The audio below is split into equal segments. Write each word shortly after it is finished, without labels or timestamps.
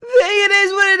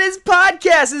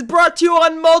podcast is brought to you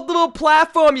on multiple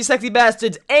platforms, you sexy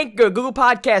bastards. Anchor, Google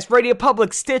Podcasts, Radio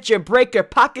Public, Stitcher, Breaker,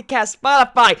 Pocket Cast,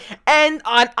 Spotify, and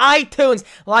on iTunes.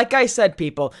 Like I said,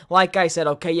 people,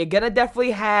 okay, you're gonna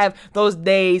definitely have those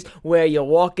days where you're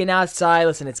walking outside.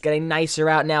 Listen, it's getting nicer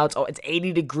out now. It's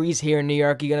 80 degrees here in New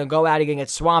York. You're gonna go out, you're gonna get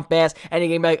swamp ass, and you're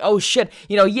gonna be like, oh shit,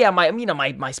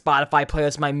 my Spotify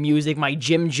playlist, my music, my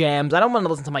gym jams. I don't want to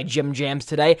listen to my gym jams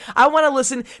today. I want to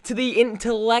listen to the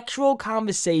intellectual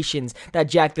conversations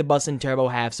that Jack the Bus and Turbo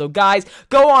have. So guys,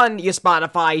 go on your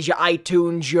Spotifys, your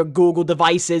iTunes, your Google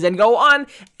devices, and go on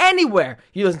anywhere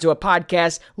you listen to a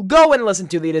podcast. Go and listen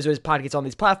to the It Is What It Is podcast on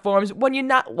these platforms when you're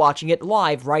not watching it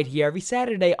live right here every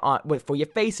Saturday for your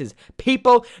faces.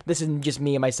 People, this isn't just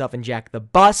me and myself and Jack the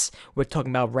Bus. We're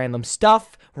talking about random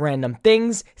stuff, random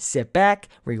things. Sit back,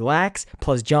 relax.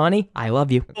 Plus Johnny, I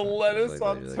love you. The lettuce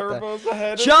on Turbo's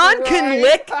head. John can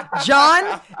lick.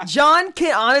 John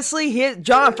can honestly hit.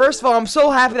 John, first of all, I'm so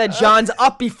happy that John's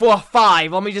up before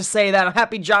 5. Let me just say that. I'm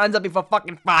happy John's up before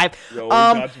fucking 5. Yo, we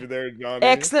got you there, Johnny.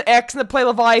 Xing to play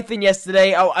Leviathan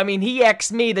yesterday. Oh, I mean, he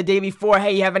X'd me the day before.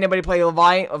 Hey, you have anybody play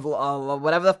Leviathan?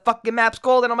 Whatever the fucking map's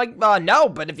called. And I'm like, no.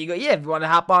 But if you want to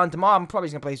hop on tomorrow, I'm probably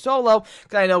just going to play solo.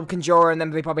 Because I know Conjura and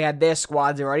them, they probably had their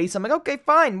squads already. So I'm like, okay,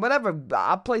 fine, whatever.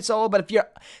 I'll play solo. But if you're...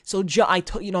 So, John,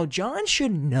 John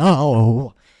should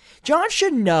know. John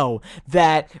should know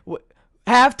that...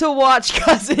 Have to watch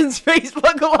Cousin's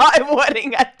Facebook Live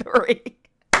wedding at 3.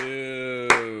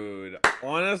 Dude,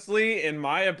 honestly, in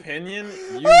my opinion,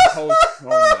 you postpone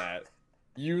that.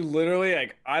 You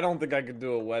literally, I don't think I could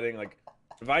do a wedding.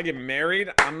 If I get married,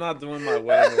 I'm not doing my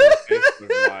wedding over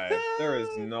Facebook Live. There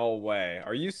is no way.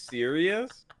 Are you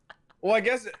serious? Well, I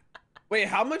guess... Wait,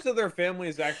 how much of their family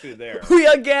is actually there? We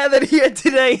are gathered here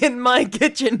today in my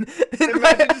kitchen.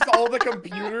 Imagine just all the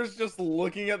computers just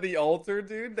looking at the altar,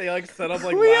 dude. They set up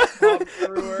laptops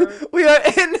everywhere. We are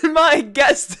in my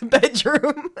guest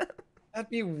bedroom. That'd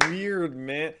be weird,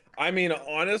 man. I mean,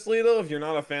 honestly though, if you're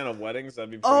not a fan of weddings, that'd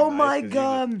be pretty oh nice, my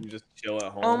god, you just chill at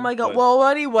home. Oh my god. But... Well,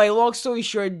 anyway, long story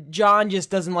short, John just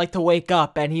doesn't like to wake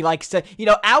up, and he likes to,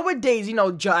 our days,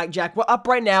 Jack, we're up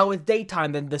right now. It's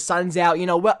daytime, then the sun's out.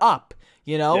 We're up.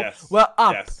 Yes. We're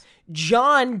up. Yes.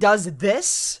 John does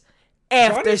this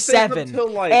after 7.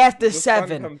 After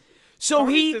 7. So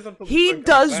he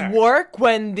does work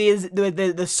when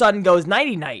the sun goes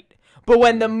nighty-night. But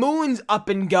when the moon's up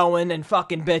and going and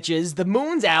fucking bitches, the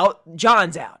moon's out,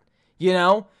 John's out.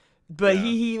 But yeah.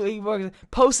 he works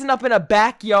posting up in a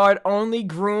backyard, only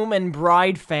groom and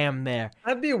bride fam there.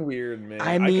 That'd be weird, man.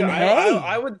 I mean, hey,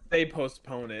 I would say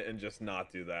postpone it and just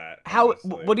not do that.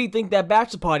 What do you think that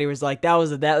bachelor party was like? That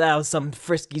was some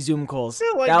frisky Zoom calls.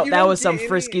 Yeah, that was some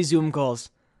frisky Zoom calls.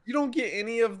 You don't get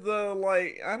any of the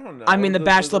I don't know. I mean, the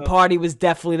bachelor party was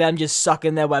definitely them just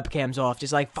sucking their webcams off,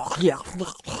 just like fuck yeah,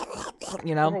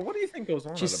 Bro, what do you think goes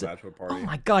on at a bachelor party? Oh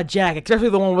my god, Jack, especially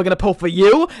the one we're gonna pull for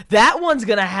you. That one's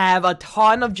gonna have a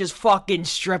ton of just fucking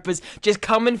strippers just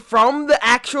coming from the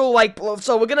actual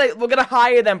So we're gonna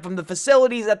hire them from the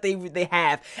facilities that they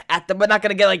have at the. We're not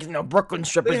gonna get Brooklyn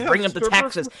strippers, bring them to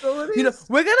Texas. Facilities?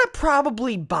 We're gonna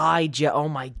probably buy Jack. Oh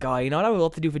my god, you know what I would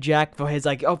love to do for Jack for his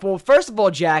well, first of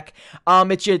all, Jack,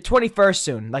 it's your 21st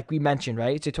soon, like we mentioned,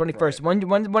 right? It's your 21st.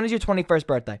 Right. When is your 21st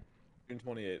birthday? June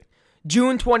 28th.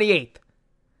 June 28th.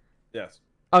 Yes.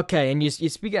 Okay, and you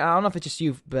speak. I don't know if it's just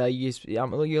you, but you're a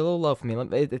little low for me.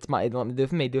 Let me do it for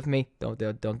me. Do it for me. Don't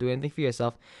do anything for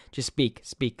yourself. Just speak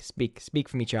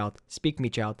for me, child. Speak for me,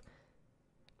 child.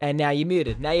 And now you're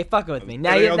muted. Now you're fucking with me.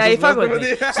 Now you're fucking with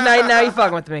me. So now you're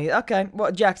fucking with me. Okay.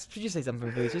 Well, Jax, could you say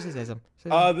something, please? Just say something.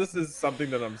 This is something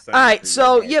that I'm saying. All right.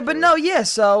 So yeah, but no, yeah.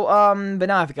 So but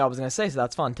now I forgot what I was gonna say. So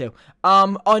that's fun too.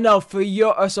 Oh no, for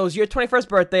your so it's your 21st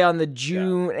birthday on the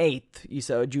June 8th. You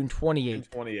said June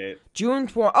 28th. June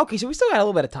 28th. Okay, so we still got a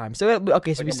little bit of time. So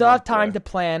we still have time to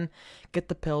plan, get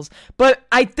the pills. But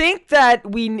I think that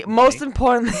most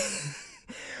importantly.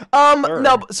 Sure.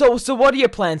 No. So what are your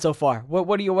plans so far?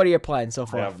 What are your plans so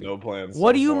far? I have no plans.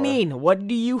 What do you mean? What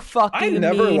do you fucking mean?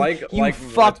 I never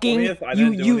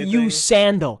you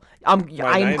sandal. I'm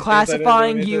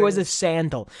classifying you as a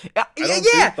sandal.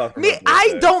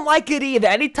 I don't like it either.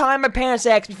 Anytime my parents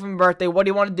ask me for my birthday, what do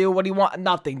you want to do? What do you want?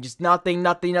 Nothing. Just nothing.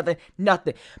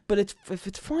 But if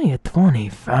it's for your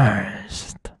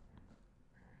 21st.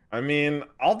 I mean,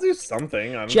 I'll do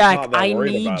something. Jack, I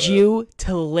need you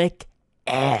to lick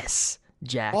ass.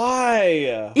 Jack.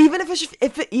 Why? Even if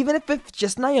it's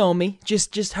just Naomi,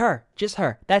 just her.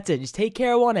 That's it. Just take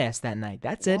care of one ass that night.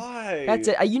 That's it. Why? That's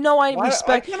it. You know I Why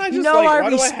respect. can't I You just, know like, I why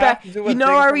do I have respect. to do a You know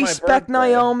thing I for my respect birthday?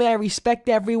 Naomi. I respect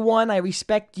everyone. I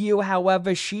respect you.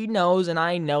 However, she knows, and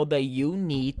I know that you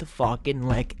need to fucking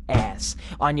lick ass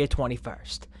on your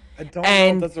 21st. I don't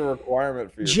And know if that's a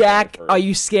requirement for you. Jack, are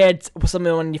you scared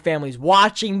someone in your family's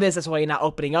watching this? That's why you're not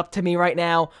opening up to me right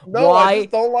now. No, Why? I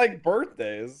just don't like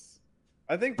birthdays.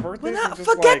 I think birthdays are just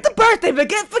Forget like... the birthday.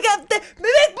 Forget the.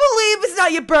 Make believe it's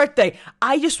not your birthday.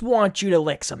 I just want you to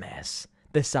lick some ass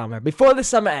this summer before the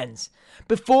summer ends.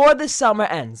 Before the summer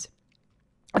ends.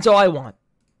 That's all I want.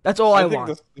 That's all I want.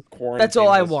 This That's all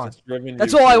I want.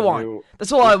 That's all I want.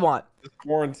 That's all I want.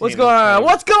 What's going on?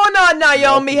 What's going on,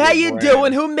 Naomi? How you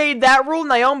doing? Who made that rule?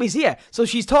 Naomi's here. So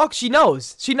she talks. She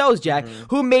knows. She knows, Jack.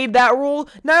 Who made that rule?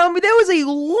 Naomi, there was a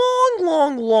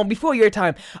long before your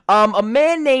time. A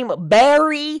man named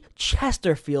Barry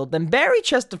Chesterfield. And Barry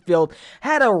Chesterfield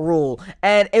had a rule.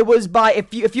 And it was by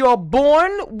if you are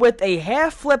born with a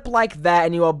hair flip like that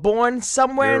and you are born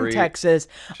somewhere in Texas,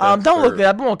 don't look it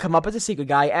up. It won't come up. It's a secret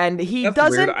guy. And he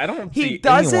doesn't weird. I don't see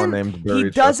anyone named Barry he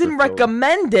doesn't Chesterfield.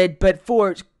 recommend it, but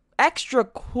for extra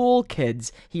cool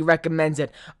kids, he recommends it.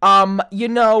 I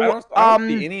don't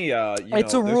see any,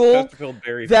 it's a rule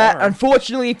that,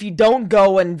 unfortunately, if you don't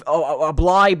go and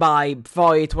abide by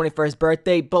for your 21st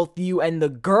birthday, both you and the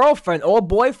girlfriend or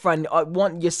boyfriend,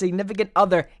 want your significant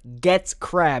other gets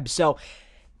crabs. So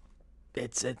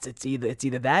it's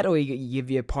either that or you give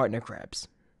your partner crabs.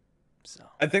 So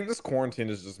I think this quarantine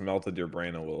has just melted your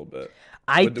brain a little bit.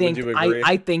 I Would you agree?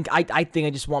 I think I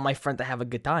just want my friend to have a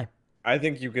good time. I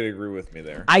think you could agree with me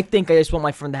there. I think I just want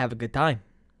my friend to have a good time.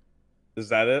 Is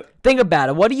that it? Think about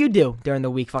it. What do you do during the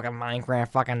week? Fucking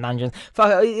Minecraft, fucking dungeons.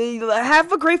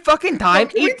 Have a great fucking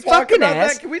time. Eat fucking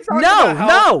ass.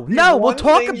 No. We'll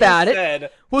talk about it.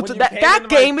 That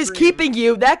game is keeping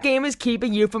you. That game is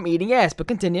keeping you from eating ass. But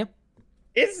continue.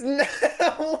 It's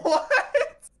not what.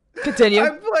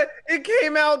 Continue. It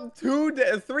came out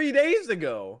 3 days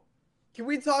ago. Can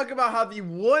we talk about how the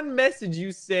one message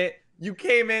you sent, you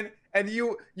came in and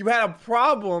you had a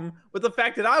problem with the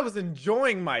fact that I was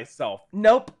enjoying myself?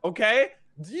 Nope. Okay?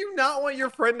 Do you not want your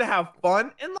friend to have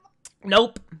fun in life?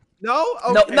 Nope. No?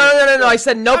 Okay. No. I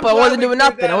said nope. I wasn't doing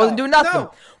nothing. No.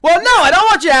 Well, no, I don't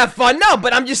want you to have fun. No,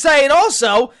 but I'm just saying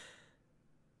also.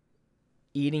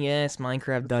 Eating ass,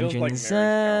 Minecraft dungeons,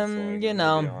 like you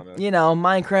know,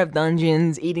 Minecraft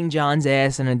dungeons, eating John's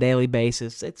ass on a daily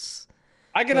basis.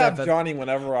 I can have Johnny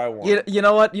whenever I want. You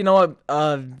know what?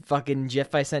 Fucking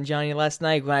GIF I sent Johnny last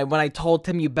night when I told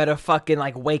him you better fucking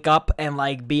like wake up and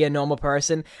like be a normal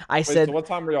person. I said, so what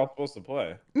time were y'all supposed to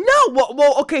play? No,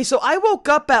 well, okay. So I woke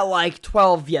up at like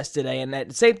 12 yesterday, and at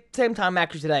the same time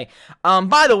actually today.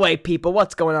 By the way, people,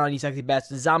 what's going on, you sexy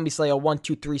bastards? Zombie Slayer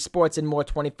 123 Sports and More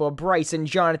 24. Bryson,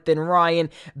 Jonathan, Ryan,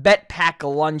 Bet Pack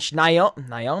Lunch,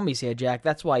 Naomi's here, Jack.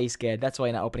 That's why he's scared. That's why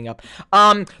you're not opening up.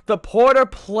 The Porter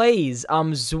Plays.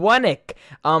 Zwenik,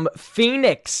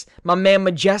 Phoenix, my man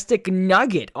Majestic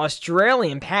Nugget,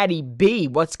 Australian, Patty B.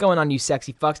 What's going on, you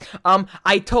sexy fucks?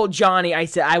 I told Johnny, I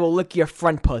said, I will lick your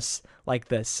front puss like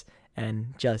this,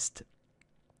 and just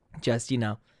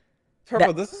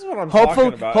Turbo, this is what I'm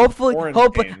talking about.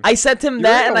 Hopefully, I sent him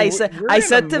that, and I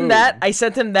sent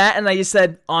him that, and I just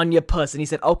said, on your puss, and he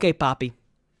said, okay, Poppy.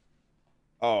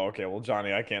 Oh, okay. Well,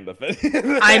 Johnny, I can't defend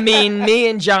you. I mean, me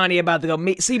and Johnny about to go.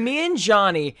 Me and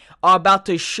Johnny are about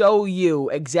to show you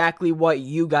exactly what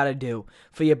you gotta do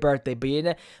for your birthday.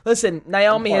 But listen,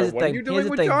 Naomi, here's the thing. Here's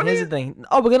the thing.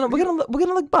 Oh, we're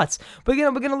gonna look butts. We're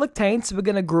gonna look taints. We're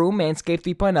gonna groom Manscaped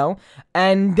 3.0,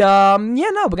 and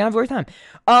we're gonna have a great time.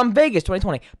 Vegas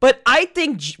 2020. But I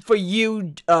think for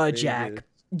you, Jack.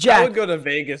 I would go to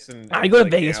Vegas I go to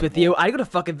Vegas with you. I go to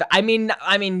fucking. I mean,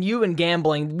 you and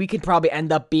gambling. We could probably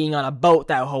end up being on a boat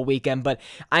that whole weekend. But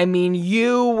I mean,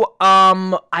 you.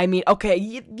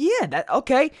 Okay, yeah.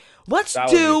 Okay. Let's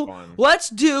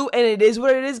do, and it is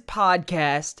what it is.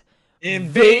 Podcast. In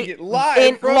Vegas,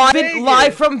 live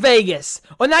from Vegas,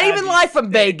 or not even live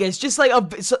from Vegas, just like a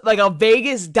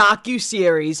Vegas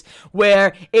docu-series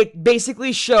where it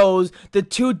basically shows the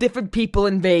two different people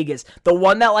in Vegas, the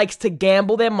one that likes to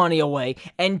gamble their money away,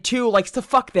 and two likes to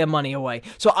fuck their money away.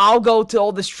 So I'll go to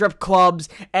all the strip clubs,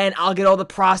 and I'll get all the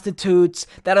prostitutes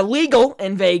that are legal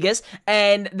in Vegas,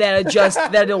 and that are just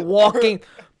that are walking.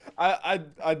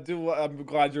 I do. I'm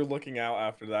glad you're looking out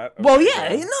after that. Well, Okay,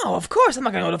 yeah, no, of course I'm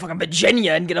not gonna go to fucking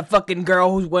Virginia and get a fucking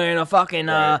girl who's wearing a fucking,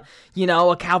 Right.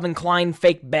 a Calvin Klein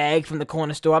fake bag from the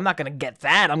corner store. I'm not gonna get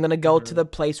that. I'm gonna go to the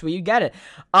place where you get it.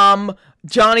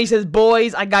 Johnny says,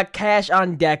 boys, I got cash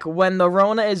on deck. When the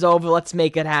Rona is over, let's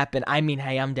make it happen. I mean,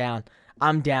 hey, I'm down.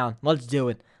 I'm down. Let's do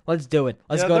it. Let's do it.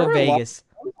 Let's Yeah, go there to were Vegas.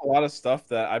 a lot of stuff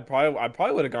that I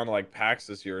probably would have gone to like PAX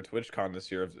this year or TwitchCon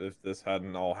this year if this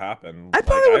hadn't all happened. I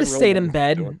probably Like, would have really stayed in wanted to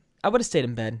bed. do it. I would have stayed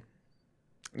in bed.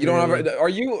 You don't Really. ever?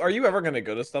 Are you ever gonna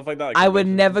go to stuff like that? Like I would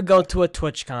conventions? never go to a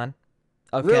TwitchCon.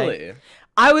 Okay. Really?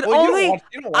 I would Well, only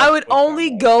you don't I watch would TwitchCon, only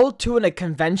though. go to a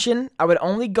convention. I would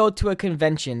only go to a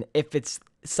convention if it's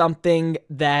something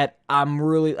that I'm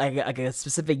really like a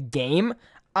specific game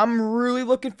I'm really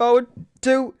looking forward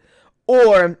to,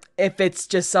 or if it's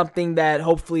just something that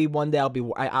hopefully one day I'll be.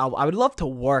 I would love to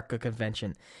work a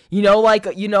convention.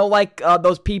 Like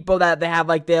those people that they have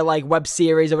like their like web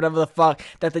series or whatever the fuck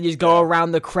that they just go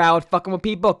around the crowd fucking with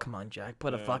people. Come on, Jack,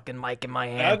 put a fucking mic in my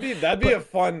hand. That'd be a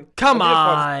fun. Come that'd be a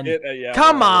fun on. skit at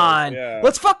Come Yamaha, on. yeah.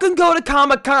 Let's fucking go to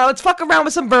Comic-Con. Let's fuck around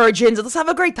with some virgins. Let's have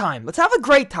a great time. Let's have a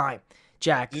great time,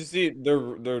 Jack. Did you see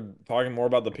they're talking more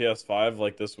about the PS5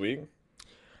 like this week?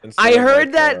 I Instead of,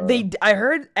 heard like, that I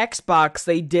heard Xbox,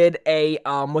 they did a,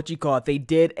 they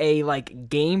did a, like,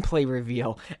 gameplay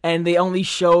reveal, and they only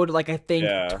showed, like, I think,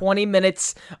 Yeah. 20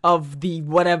 minutes of the,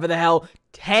 whatever the hell,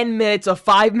 10 minutes or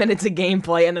 5 minutes of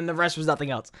gameplay, and then the rest was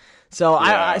nothing else. So,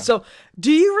 Yeah. so,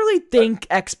 do you really think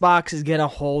Xbox is gonna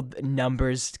hold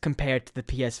numbers compared to the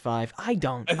PS5? I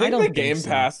don't. I think don't the think Game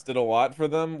so. Pass did a lot for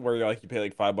them, where you pay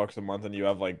like $5 a month and you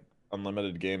have like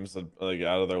unlimited games like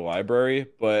out of their library.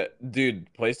 But dude,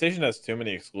 PlayStation has too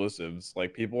many exclusives.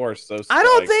 Like people are so. I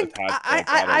don't like, think attached to, like,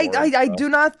 God of War and I stuff. do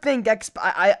not think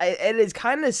it is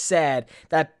kind of sad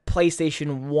that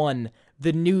PlayStation won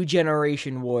the new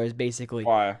generation wars basically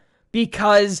Why?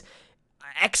 because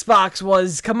Xbox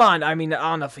was, come on, I mean, I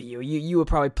don't know for you were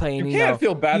probably playing, You can't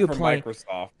feel bad you for were playing,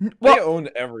 Microsoft. well- They own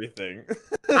everything.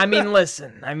 I mean,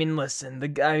 listen,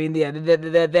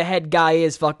 the head guy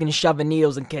is fucking shoving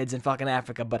needles in kids in fucking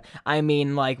Africa, but I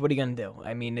mean, like, what are you gonna do?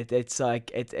 I mean, it's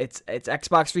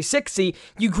Xbox 360.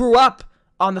 You grew up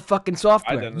on the fucking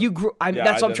software. didn't. You grew. Yeah,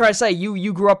 That's I what I'm trying to say.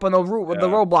 You grew up on the Yeah.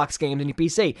 Roblox games on your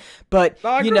PC, but No,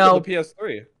 I you grew up know. with the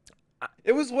PS3.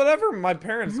 It was whatever my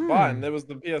parents bought, and it was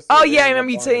the PS3. Oh They yeah, I ended up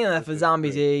remember you buying saying the that for PS3.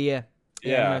 zombies. Yeah. I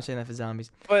Yeah. remember saying that for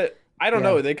zombies. But I don't Yeah.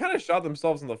 know. They kind of shot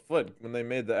themselves in the foot when they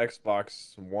made the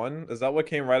Xbox One. Is that what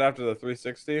came right after the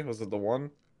 360? Was it the One?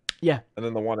 Yeah. And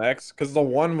then the One X? Because the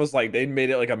One was like they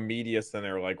made it like a media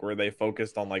center, like where they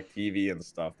focused on like TV and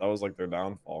stuff. That was like their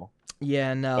downfall.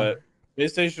 Yeah, no. But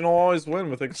PlayStation will always win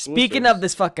with exclusives. Speaking of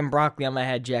this fucking broccoli on my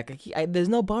head, Jack, there's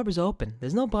no barbers open.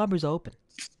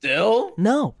 Still?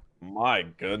 No. My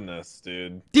goodness,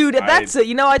 dude. Dude, that's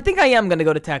it. I think I am gonna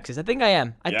go to Texas. I think I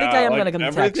am. I think I am like, gonna come to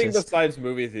everything Texas. besides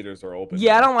movie theaters are open.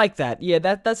 Yeah, I don't like that. Yeah,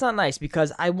 that's not nice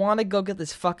because I want to go get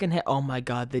this fucking oh my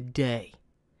god, the day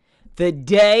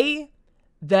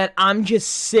that I'm just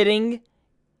sitting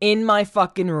in my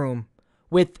fucking room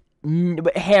with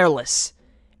hairless,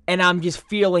 and I'm just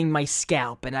feeling my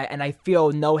scalp, and I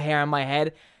feel no hair on my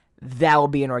head. That will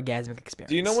be an orgasmic experience.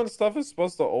 Do you know when stuff is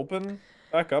supposed to open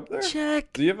back up there?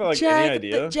 Jack, Do you have like Jack, any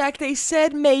idea? Jack, they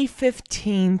said May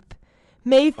 15th.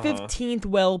 May 15th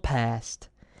well passed.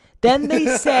 Then they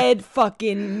said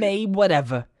fucking May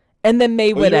whatever. And then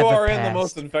May Well, whatever you are passed. in the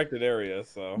most infected area,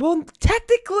 so. Well,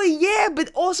 technically, yeah, but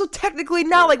also technically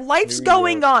not. Like, life's New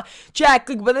going York. on. Jack,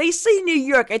 like, when they say New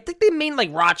York, I think they mean,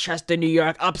 like, Rochester, New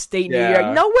York, upstate New York.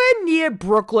 Yeah. Nowhere near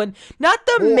Brooklyn. Not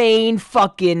the Well, main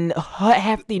fucking It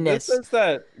heftiness. says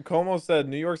that Como said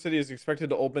New York City is expected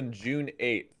to open June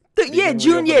 8th. Yeah, Even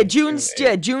June, reopen June, June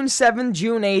 8th. June 7th,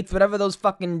 June 8th, whatever those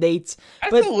fucking dates. That's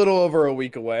But a little over a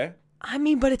week away. I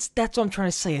mean, but that's what I'm trying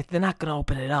to say. They're not gonna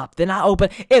open it up. They're not open.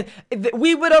 If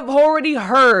we would have already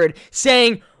heard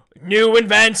saying new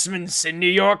advancements in New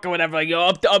York or whatever, like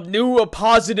up new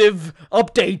positive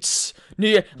updates.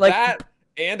 New like That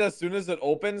and as soon as it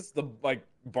opens, the like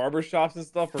barbershops and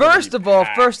stuff. Are gonna first be of all,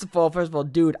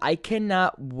 packed. dude, I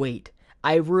cannot wait.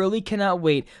 I really cannot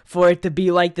wait for it to be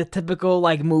like the typical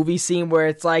like movie scene where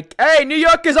it's like, "Hey, New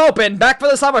York is open, back for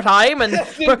the summertime, and the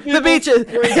People beaches."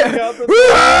 breaking out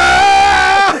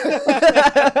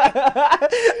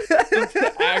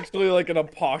It's actually like an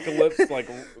apocalypse, like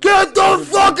Get the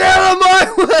fuck out of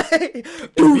my way!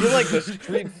 It'd be like the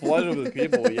street flooded with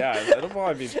people. Yeah, it'll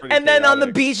probably be pretty. And then on the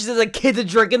chaotic. beach, there's like kids are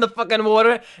drinking the fucking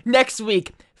water. Next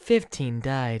week, 15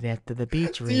 died after the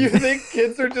beach Do you raid. think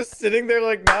kids are just sitting there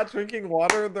like not drinking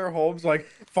water in their homes, like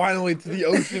finally to the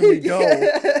ocean we go?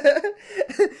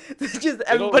 It's just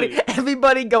Italy.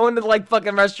 everybody going to like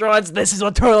fucking restaurants. This is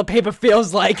what toilet paper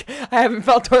feels like. I haven't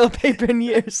felt toilet paper in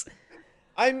years.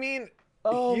 I mean,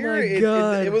 Oh here my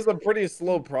God. it was a pretty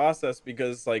slow process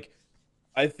because like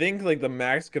I think like the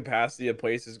max capacity of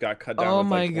places got cut down Oh with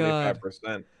my like God.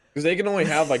 25% because they can only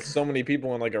have like so many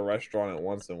people in like a restaurant at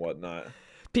once and whatnot.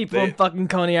 People They- in fucking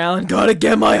Coney Island gotta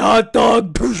get my hot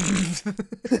dog.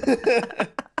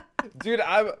 Dude,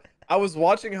 I was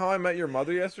watching How I Met Your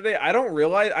Mother yesterday.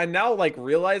 I now like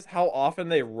realize how often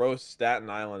they roast Staten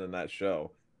Island in that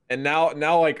show. And now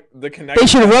like the connection. They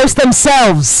should roast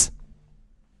themselves.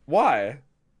 Why?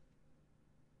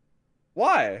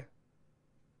 Why?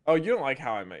 Oh, you don't like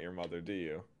How I Met Your Mother, do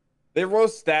you? They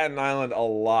roast Staten Island a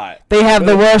lot. They have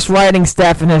the worst writing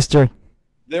staff in history.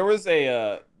 There was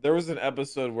an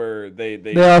episode where they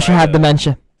They also try had to-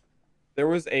 dementia. There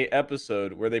was a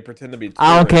episode where they pretend to be tourists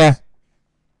I don't care.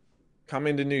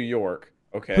 coming to New York.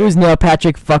 Okay. Who's Neil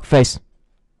Patrick Fuckface?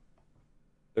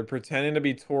 They're pretending to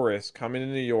be tourists coming to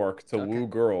New York to woo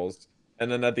girls, and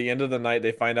then at the end of the night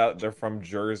they find out they're from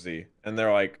Jersey, and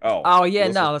they're like, "Oh, Oh yeah,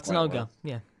 this no, is that's no go. pointless."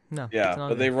 Yeah, no. Yeah, it's no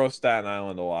but go. they roast Staten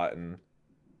Island a lot, and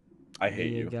I There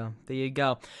hate you you. go. There you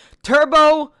go.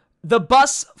 Turbo, the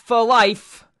bus for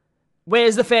life.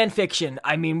 Where's the fan fiction?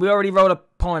 I mean, we already wrote a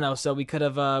porno, so we could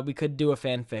do a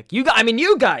fanfic. You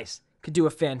guys could do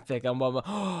a fanfic on what.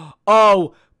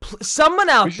 Oh, someone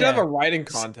out We should there. have a writing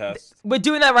contest. We're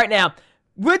doing that right now.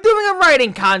 We're doing a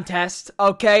writing contest,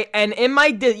 okay? And in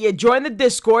my join the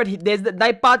Discord. There's the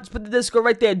Nightbot. Just put the Discord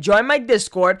right there. Join my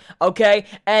Discord, okay?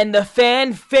 And the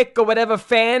fanfic or whatever,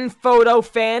 fan photo,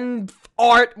 fan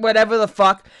art, whatever the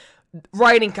fuck,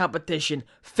 writing competition.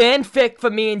 Fanfic for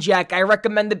me and Jack. I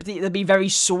recommend it to be very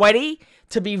sweaty,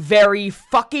 to be very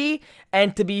fucky,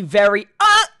 and to be very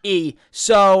y.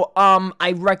 So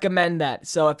I recommend that.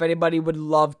 So if anybody would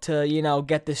love to,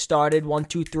 get this started,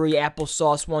 123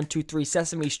 applesauce, 123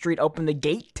 Sesame Street, open the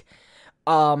gate.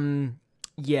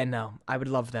 Yeah, no, I would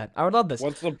love that. I would love this.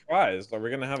 What's the prize? Are we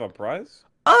gonna have a prize?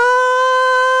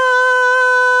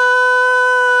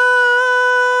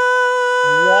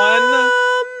 One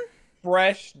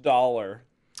fresh dollar.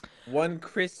 One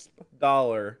crisp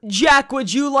dollar. Jack,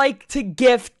 would you like to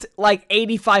gift like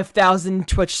 85,000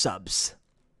 Twitch subs?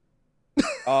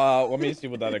 Let me see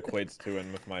what that equates to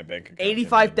in with my bank account.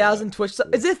 85,000 Twitch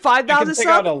subs. Is it I can 5,000 take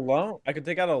out a sub? loan. I could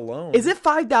take out a loan. Is it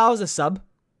 $5 a sub?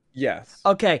 Yes.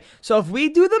 Okay, so if we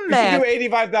do the We should math, do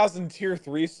 85,000 tier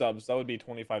 3 subs. That would be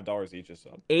 $25 each a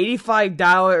sub.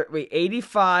 $85. Wait, That'd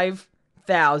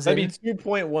 85,000 be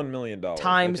 $2.1 million.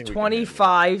 times I think we can handle it.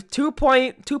 25,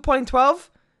 2.12,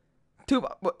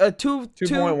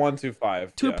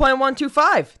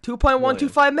 2.125.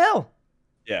 2.125 mil.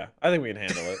 Yeah, I think we can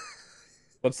handle it.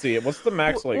 Let's see. What's the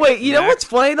max like? Wait, you know max- what's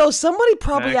funny though? Somebody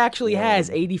probably max actually has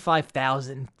loan.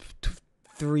 85,000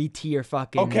 3-tier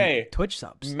fucking Okay. Twitch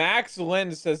subs. Max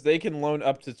Lynn says they can loan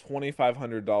up to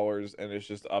 $2,500, and it's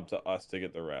just up to us to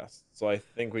get the rest. So I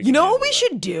think we. You can know what handle we that.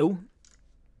 should do?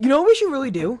 You know what we should really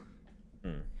do?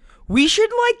 Hmm. We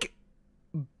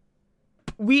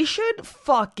should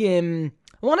fucking.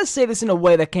 I want to say this in a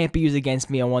way that can't be used against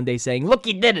me on one day saying, look,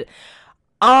 you did it.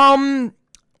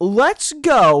 Let's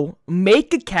go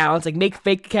make accounts, like make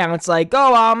fake accounts, like,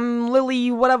 oh, I'm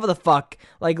Lily, whatever the fuck,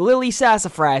 like Lily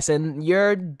Sassafras, and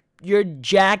you're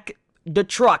Jack the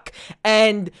Truck,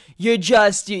 and you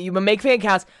make fake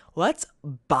accounts. Let's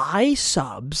buy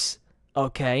subs,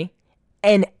 okay,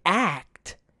 and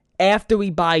act after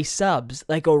we buy subs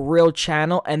like a real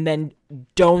channel, and then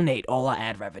donate all our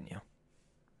ad revenue.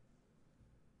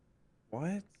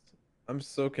 What? I'm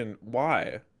so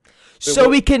Why? So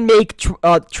we can make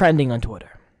trending on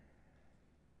Twitter.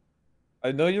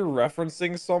 I know you're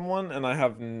referencing someone, and I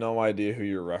have no idea who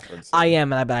you're referencing. I am,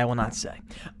 but I will not say.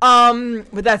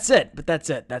 But that's it.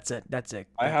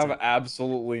 I have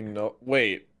absolutely no.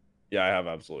 Wait. Yeah, I have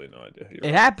absolutely no idea who you're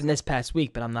It happened this past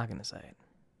week, but I'm not gonna say it.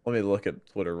 Let me look at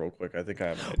Twitter real quick. I think I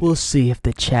have an idea. We'll see if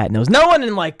the chat knows. No one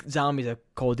in like zombies or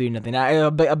Cold Duty, nothing. Not a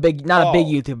big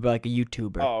YouTuber, but like a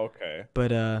YouTuber. Oh, okay.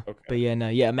 But Okay. but yeah, no,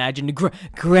 yeah. Imagine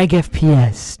Greg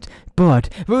FPS. But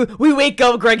we wake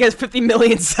up, Greg has 50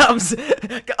 million subs,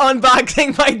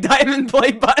 unboxing my diamond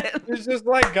play button. It's just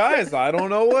like, guys, I don't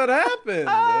know what happened.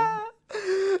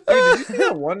 Dude, did you see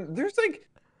that one? There's like,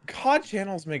 COD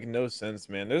channels make no sense,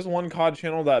 man. There's one COD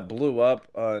channel that blew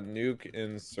up, Nuke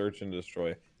in Search and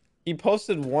Destroy. He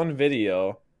posted one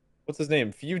video. What's his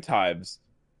name? Few times.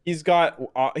 He's got.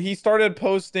 He started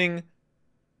posting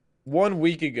 1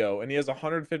 week ago, and he has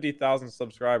 150,000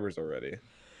 subscribers already.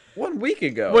 1 week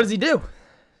ago. What does he do?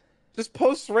 Just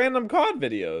posts random COD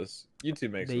videos.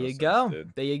 YouTube makes There no you sense, go.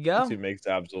 dude. There you go. YouTube makes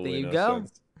absolutely There you no go.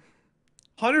 sense.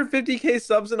 150K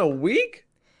subs in a week?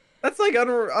 That's like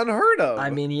unheard of.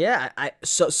 I mean, yeah.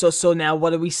 So now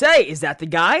what do we say? Is that the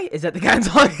guy? Is that the guy I'm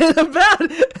talking about?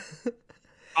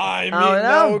 I mean, don't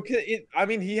know. no. I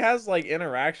mean, he has like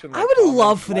interaction. Like, I would comments,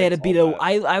 love for there to likes, be all that.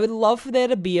 I would love for there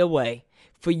to be a way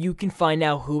for you can find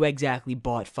out who exactly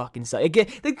bought fucking stuff.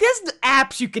 Like, there's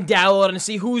apps you can download and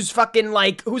see who's fucking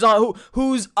like who's on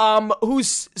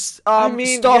who's I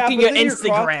mean, stalking yeah, your but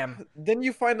then Instagram. Then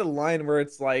you find a line where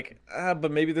it's like,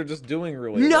 but maybe they're just doing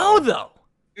really No, well. though.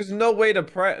 There's no way to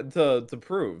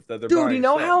prove that they're Dude, buying you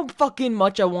know stuff. how fucking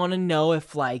much I want to know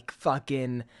if like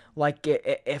fucking like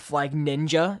if like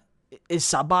Ninja is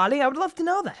subbotting? I would love to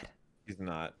know that. He's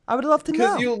not. I would love to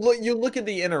know. Because you look at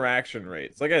the interaction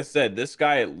rates. Like I said, this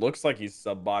guy, it looks like he's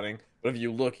subbotting, but if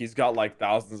you look, he's got like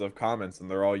thousands of comments,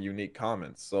 and they're all unique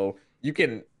comments. So you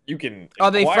can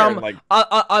Are they inquire from? and, like,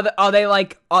 Are they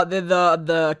like? Are they the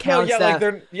no, accounts yeah, that?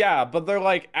 like but they're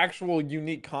like actual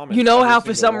unique comments. You know every how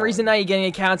for single some reason one. now you're getting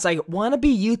accounts like wanna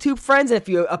be YouTube friends, and if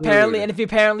you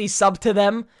apparently sub to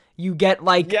them, you get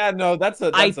like Yeah, no, that's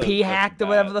IP hacked or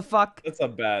whatever the fuck. That's a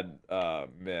bad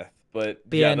myth, but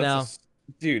Yeah, yeah, no.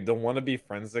 dude, the wanna be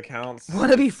friends accounts.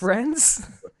 Wanna be friends?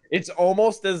 It's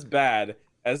almost as bad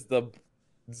as the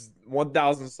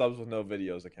 1,000 subs with no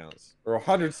videos accounts, or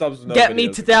 100 subs with no Get videos me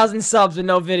 2,000 subs with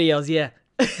no videos. Yeah.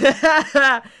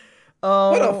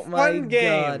 Oh What a my fun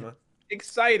game! God.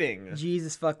 Exciting.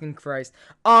 Jesus fucking Christ.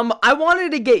 I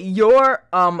wanted to get your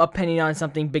opinion on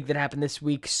something big that happened this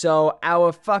week. So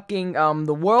our fucking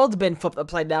the world's been flipped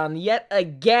upside down yet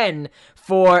again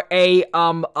for a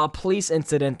police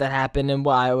incident that happened in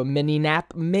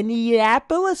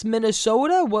Minneapolis,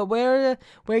 Minnesota. Where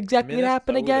exactly it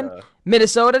happened again? Minnesota.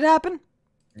 Minnesota it happened?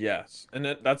 Yes, and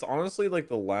that's honestly like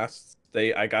the last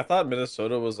state. Like I thought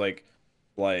Minnesota was like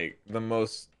the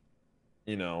most,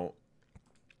 you know,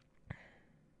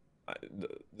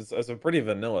 it's a pretty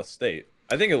vanilla state.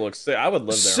 I think it looks sick. I would live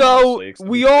there. So honestly, 'cause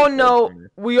we it's all cold know for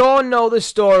me. the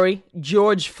story.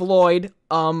 George Floyd,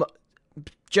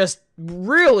 just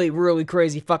really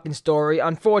crazy fucking story.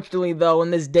 Unfortunately, though,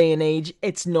 in this day and age,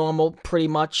 it's normal. Pretty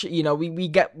much, you know, we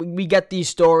get these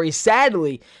stories.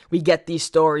 Sadly, we get these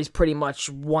stories pretty much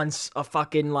once a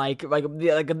fucking like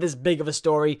this big of a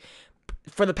story.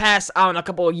 For the past, I don't know, a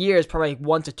couple of years, probably like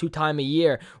 1 to 2 times a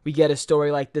year, we get a story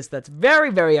like this that's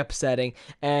very upsetting.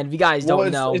 And if you guys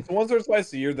don't know, it's once or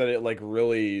twice a year that it like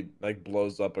really like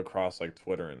blows up across like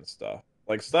Twitter and stuff.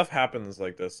 Like stuff happens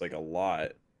like this like a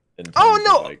lot. In terms oh of,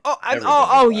 no, like, oh everything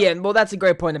like that. yeah. Well, that's a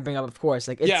great point to bring up. Of course,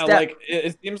 like it's Yeah, like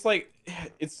it seems like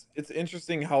it's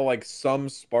interesting how like some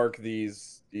spark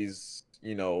these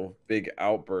you know big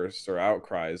outbursts or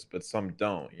outcries, but some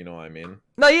don't. You know what I mean?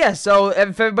 No, yeah. So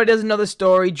if everybody doesn't know the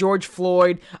story, George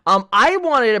Floyd. I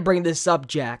wanted to bring this up,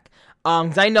 Jack.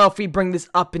 'Cause I know if we bring this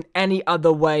up in any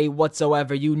other way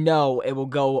whatsoever, you know it will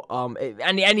go.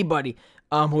 Anybody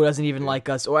who doesn't even like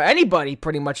us, or anybody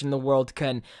pretty much in the world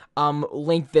can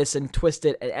link this and twist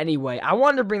it in any way. I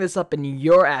wanted to bring this up in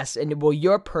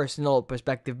your personal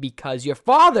perspective, because your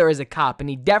father is a cop and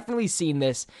he definitely seen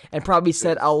this and probably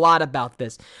said a lot about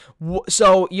this.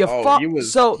 So your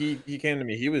he came to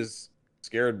me. He was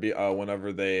scared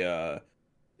whenever they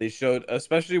showed,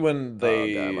 especially when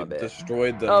they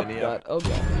destroyed the Minneapolis. Oh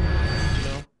god.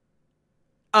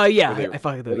 You know? Yeah, I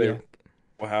fucking did. Yeah.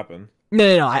 What happened?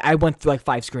 No. I went through like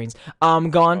 5 screens.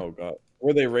 Gone. Oh god.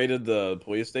 Where they raided the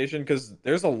police station, because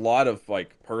there's a lot of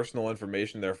like personal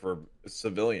information there for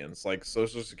civilians, like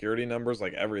social security numbers,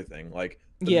 like everything. Like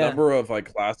the number of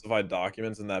like classified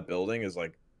documents in that building is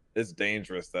like, it's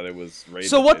dangerous that it was raided.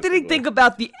 So what did he think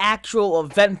about the actual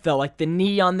event though? Like the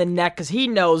knee on the neck, because he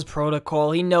knows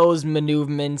protocol, he knows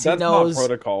maneuvers, That's he knows not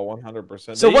protocol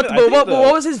 100%. So what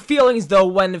was his feelings though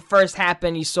when it first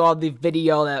happened? He saw the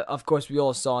video that, of course, we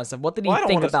all saw and stuff. What did he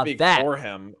think about that? For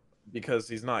him, because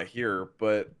he's not here,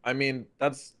 but I mean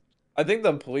I think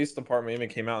the police department even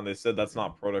came out and they said that's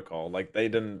not protocol. Like they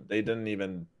didn't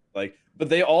even like,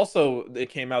 but it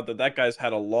came out that guy's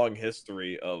had a long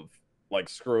history of like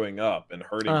screwing up and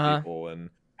hurting people and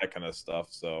that kind of stuff.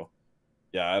 So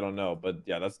yeah, I don't know, but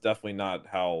yeah, that's definitely not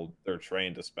how they're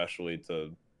trained, especially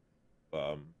to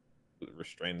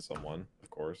restrain someone, of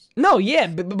course. No, yeah,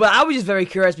 but I was just very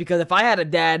curious, because if I had a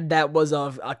dad that was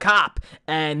a cop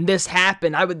and this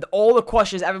happened, all the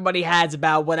questions everybody has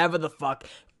about whatever the fuck,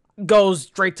 goes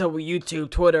straight to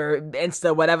YouTube, Twitter,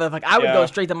 Insta, whatever. Like I would go Yeah.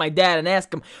 straight to my dad and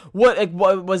ask him what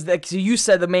was the. So you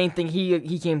said the main thing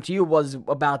he came to you was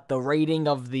about the rating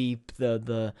of the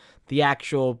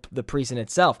actual the precinct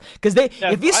itself. Because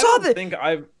Yeah, if you I saw don't the think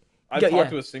I've Yeah, talked yeah.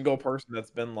 to a single person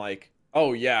that's been like,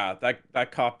 oh yeah,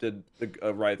 that cop did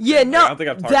the right thing. Yeah, Like, no, I don't think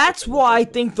I've talked to a that's single why I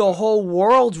person. think the whole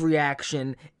world's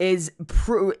reaction is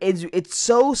it's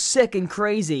so sick and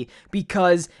crazy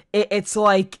because it's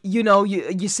like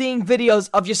you're seeing videos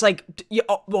of just like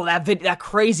that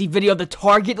crazy video of the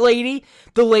Target lady,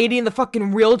 the lady in the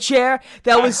fucking wheelchair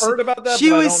that I was heard about that, she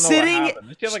but I was don't know sitting. what happened.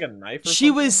 Did she have like a knife or She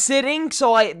something? was sitting,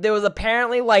 so there was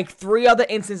apparently like 3 other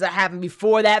incidents that happened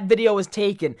before that video was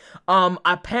taken.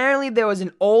 Apparently there was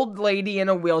an old lady in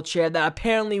a wheelchair that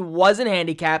apparently wasn't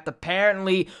handicapped,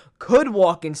 apparently could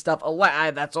walk and stuff.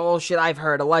 That's all shit I've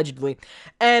heard, allegedly.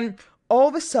 And all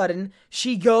of a sudden,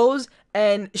 she goes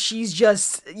and she's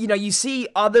just, you see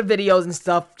other videos and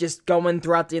stuff just going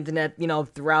throughout the internet,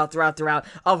 throughout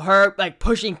of her like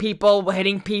pushing people,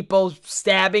 hitting people,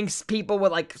 stabbing people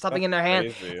with like something in their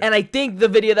hand. Crazy. And I think the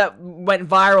video that went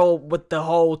viral with the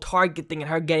whole Target thing and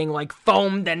her getting like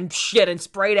foamed and shit and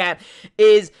sprayed at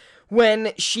is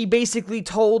when she basically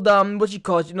told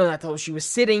she was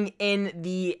sitting in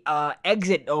the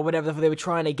exit or whatever they were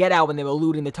trying to get out when they were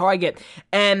looting the Target,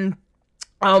 and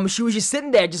she was just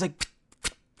sitting there just like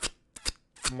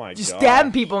Oh my just God.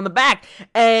 stabbing people in the back,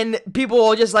 and people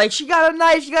were just like, she got a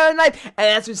knife, and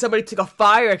that's when somebody took a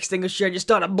fire extinguisher and just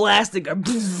started blasting her.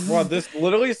 Wow, this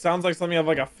literally sounds like something of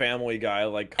like a Family Guy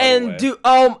like And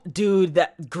cutaway. dude,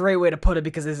 that great way to put it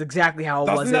because it's exactly how it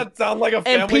was. Doesn't that sound like a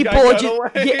And Family people Guy are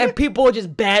just cutaway? and people are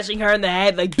just bashing her in the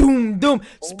head like doom doom,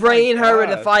 spraying her in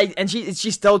the God. fight, and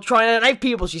she's still trying to knife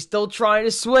people. She's still trying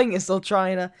to swing and still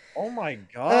trying to. Oh my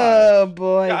God. Oh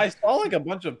boy. Yeah, I saw like a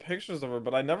bunch of pictures of her,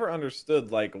 but I never understood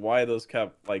like why those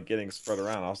kept like getting spread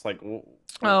around. I was like,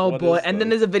 Oh what boy. is And then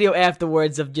this? there's a video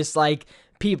afterwards of just like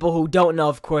people who don't know,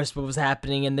 of course, what was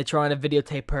happening, and they're trying to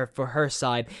videotape her for her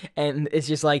side, and it's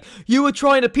just like, you were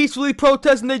trying to peacefully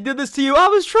protest and they did this to you. I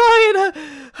was trying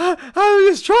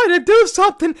to do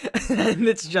something. And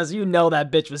it's just,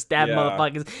 that bitch was stabbing Yeah.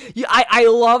 motherfuckers. I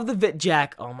love the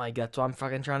Jack. Oh my God, that's what I'm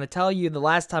fucking trying to tell you. The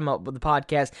last time up with the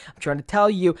podcast, I'm trying to tell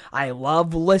you, I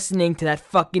love listening to that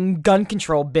fucking gun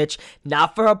control bitch.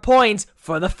 Not for her points,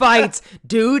 for the fights.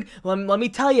 Dude, let me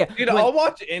tell you. Dude, I'll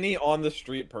watch any on the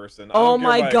street person. I Oh don't care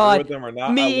my if I agree God, with them or not.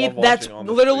 I me, love that's watching on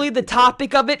the literally street the people.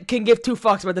 topic of it. Can give 2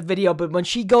 fucks about the video, but when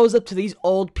she goes up to these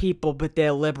old people, but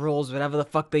they're liberals, whatever the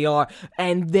fuck they are,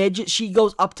 and she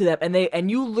goes up to them, and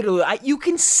you literally, you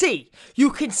can see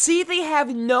they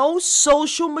have no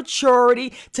social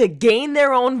maturity to gain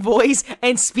their own voice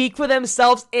and speak for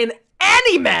themselves in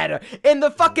any matter, in the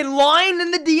fucking line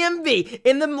in the DMV,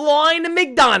 in the line in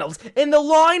McDonald's, in the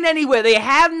line anywhere. They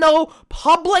have no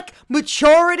public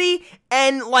maturity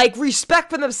and like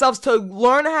respect for themselves to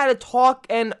learn how to talk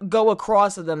and go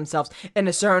across to themselves in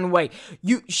a certain way.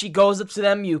 She goes up to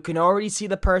them, you can already see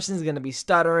the person's gonna be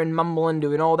stuttering, mumbling,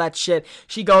 doing all that shit.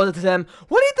 She goes up to them,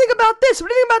 what do you think about this? What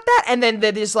do you think about that? And then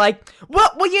they're just like,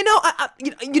 well,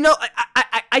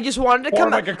 I just wanted to Or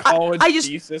come like a out. college I just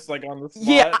thesis, like on the spot.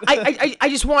 yeah, I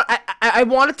just I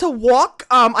wanted to walk.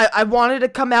 I wanted to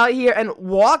come out here and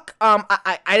walk.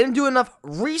 I didn't do enough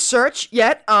research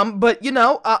yet. But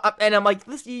and I'm like,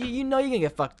 listen, you're gonna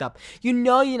get fucked up. You're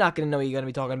not gonna know what you're gonna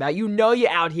be talking about. You're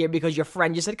out here because your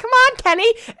friend just said, come on,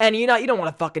 Kenny, and you don't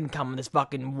want to fucking come on this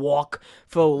fucking walk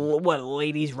for what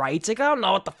ladies' rights. Like I don't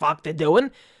know what the fuck they're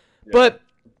doing,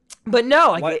 But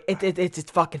no, like,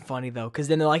 it's fucking funny though, because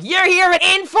then they're like, "You're here at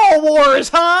Infowars,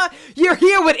 huh? You're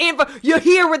here with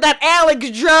that Alex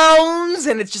Jones,"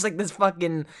 and it's just like this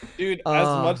fucking. Dude, as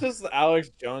much as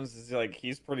Alex Jones is like,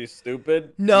 he's pretty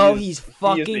stupid. No, he he's is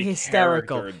fucking a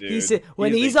hysterical. character, dude.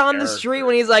 When he's a on the character. street,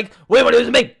 when he's like, "Wait, what is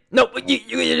it, me? No, you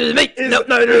do me? No,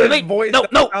 His me? voice No,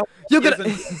 no, sounds you're like gonna."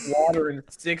 he hasn't drunk water in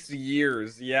 6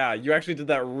 years. Yeah, you actually did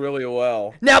that really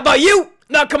well. Now, by you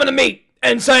not coming to me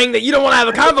and saying that you don't want to have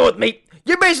a convo with me,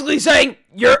 you're basically saying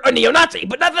you're a neo-Nazi.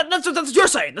 But that's what you're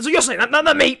saying. That's what you're saying.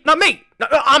 Not me. Not me.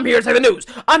 I'm here to say the news.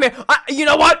 I'm here. You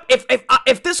know what?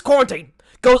 If this quarantine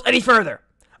goes any further,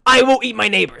 I will eat my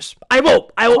neighbors. I will.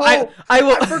 I will. I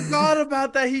will. I forgot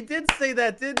about that. He did say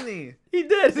that, didn't he? He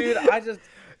did. Dude, I just.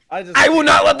 I will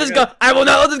not let this go. I will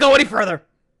not let this go any further.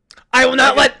 I will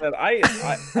not let.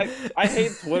 I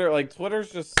hate Twitter. Like, Twitter's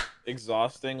just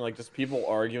exhausting. Like, just people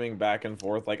arguing back and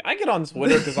forth. Like, I get on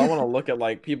Twitter because I want to look at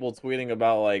like people tweeting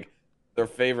about like their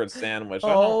favorite sandwich.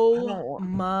 I Oh don't.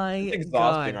 It's my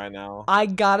exhausting god. right now. I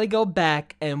gotta go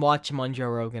back and watch him on Joe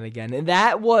Rogan again. And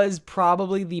that was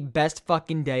probably the best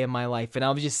fucking day of my life. And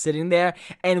I was just sitting there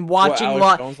and What, watching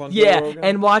Alex Jones on Joe yeah, Rogan?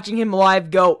 and watching him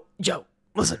live go, Joe,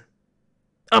 listen.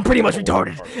 I'm pretty much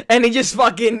retarded. And he just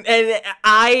fucking, and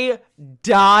I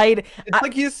died. It's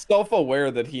like he's self-aware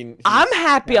that I'm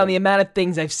happy on the amount of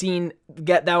things I've seen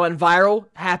that went viral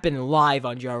happen live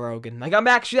on Joe Rogan. Like, I'm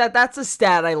actually, that's a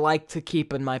stat I like to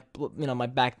keep in my, my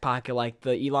back pocket. Like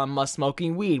the Elon Musk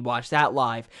smoking weed, watch that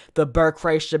live. The Bert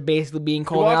Kreischer basically being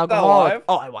called an watched that alcoholic. live?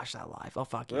 Oh, I watched that live. Oh,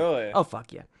 fuck yeah. Really? Oh,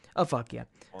 fuck yeah. Oh, fuck yeah.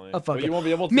 Oh, fuck But yeah. you won't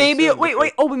be able to Maybe, soon wait.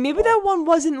 because- Oh, but maybe that one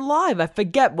wasn't live. I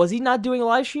forget. Was he not doing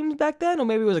live streams back then? Or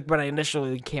maybe it was like when I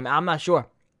initially came out. I'm not sure.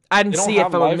 I didn't They don't see it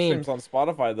have from a live meme. streams on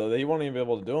Spotify though. He won't even be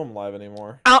able to do them live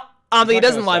anymore. I don't think he Isn't that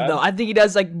doesn't kinda live sad? though. I think he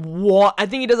does like one. I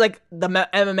think he does like the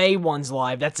MMA ones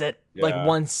live. That's it. Like Yeah.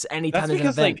 once anytime That's there's an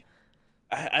because event.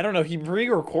 like I don't know. He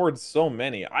re-records so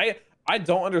many. I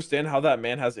don't understand how that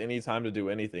man has any time to do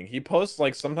anything. He posts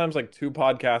like sometimes like 2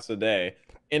 podcasts a day.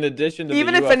 In addition to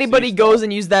Even the if UFC anybody stuff. goes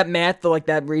and use that math or like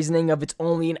that reasoning of it's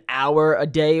only an hour a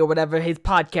day or whatever, his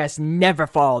podcasts never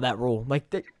follow that rule. Like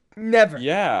they never.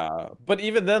 Yeah, but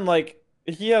even then, like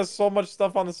he has so much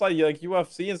stuff on the side, like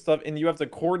UFC and stuff, and you have to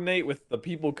coordinate with the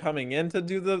people coming in to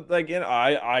do the like.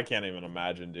 I can't even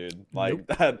imagine, dude. Like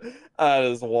that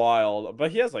is wild. But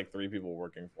he has like 3 people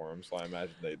working for him, so I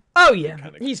imagine they. Oh yeah,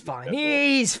 kinda he's keep fine. schedule.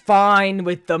 He's fine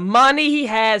with the money he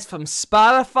has from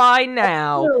Spotify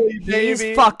now. Really, He's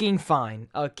baby. fucking fine.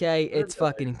 Okay, it's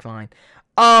fucking fine.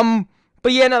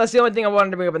 But yeah, no, that's the only thing I wanted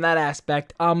to bring up in that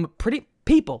aspect.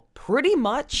 Pretty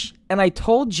much, and I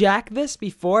told Jack this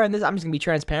before, and this I'm just gonna be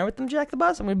transparent with them, Jack the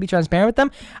Boss. I'm gonna be transparent with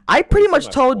them. I pretty much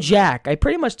told Jack,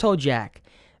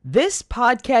 this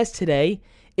podcast today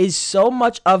is so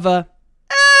much of a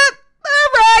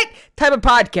alright type of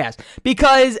podcast.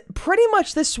 Because pretty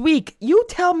much this week, you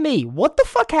tell me, what the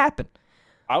fuck happened?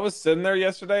 I was sitting there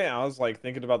yesterday, and I was like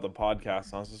thinking about the podcast,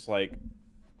 and I was just like,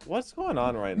 "What's going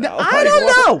on right now?" I Like, don't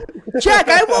what- know. Jack,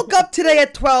 I woke up today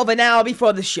at 12, an hour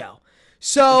before the show. It's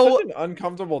So, such an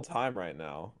uncomfortable time right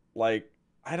now. Like,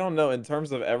 I don't know in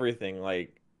terms of everything.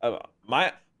 Like, I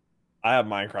have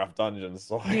Minecraft Dungeons,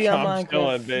 so like, I'm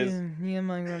chilling, biz.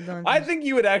 Minecraft. I think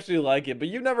you would actually like it, but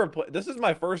you never played. This is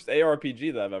my first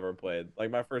ARPG that I've ever played.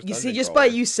 Like my first. You see, dungeon just crawler.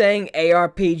 by you saying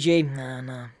ARPG,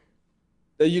 no.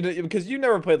 Because you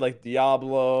never played like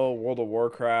Diablo, World of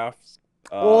Warcraft,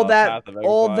 All Path of Exile.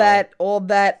 all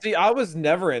that. See, I was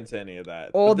never into any of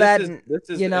that. All But that, this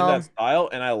is you in know- that style,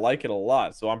 and I like it a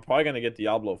lot. So I'm probably gonna get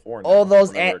Diablo 4 now. All those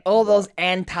whenever it all comes out. those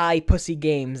anti-pussy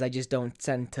games, I just don't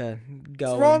tend to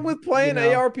go. What's wrong and, with playing you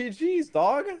know. ARPGs,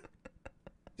 dog?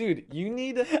 Dude, you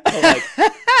need to like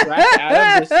crack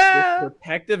out of this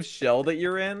protective shell that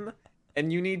you're in,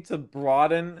 and you need to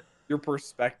broaden your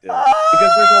perspective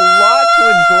because there's a lot to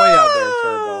enjoy out there,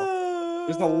 Turbo.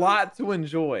 There's a lot to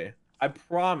enjoy. I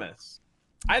promise.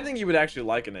 I think you would actually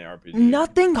like an ARPG.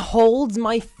 Nothing holds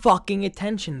my fucking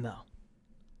attention though.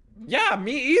 Yeah,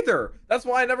 me either. That's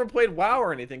why I never played WoW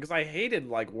or anything because I hated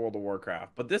like World of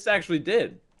Warcraft, but this actually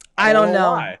did. I don't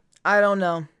know. why. I don't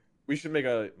know. We should make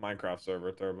a Minecraft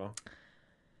server, Turbo.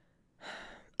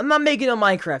 I'm not making a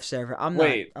Minecraft server. I'm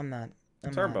Wait. not.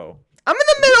 Turbo. I'm in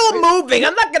the middle of moving.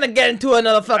 I'm not gonna get into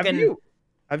another fucking.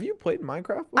 Have you played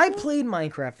Minecraft before? I played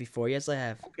Minecraft before. Yes, I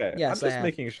have. Okay, Yes, I'm I just have.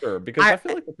 making sure because I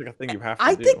feel like that's like a thing you have to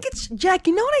I do. think it's Jack.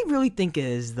 You know what I really think it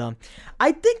is though.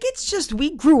 I think it's just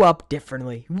we grew up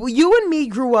differently. You and me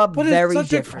grew up but very it's such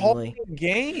differently. a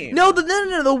game. No,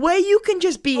 the way you can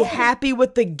just be happy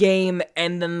with the game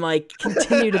and then like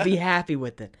continue to be happy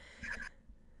with it.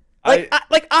 I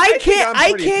think can't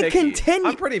I'm pretty picky. continue.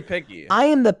 I'm pretty picky. I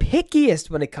am the pickiest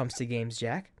when it comes to games,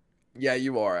 Jack. Yeah,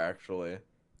 you are actually.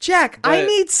 Jack, I But-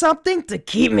 need something to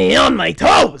keep me on my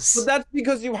toes. But that's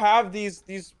because you have these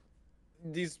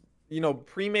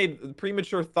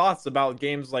premature thoughts about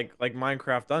games like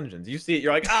Minecraft Dungeons. You see it,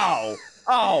 you're like, oh,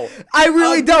 I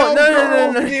really don't.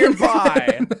 No, girl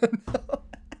nearby.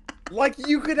 Like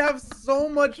you could have so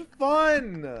much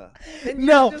fun. And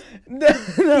No, you're no,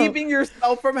 just no. keeping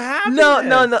yourself from happiness.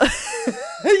 No.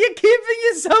 You're keeping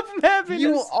yourself from happiness.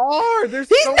 You are. There's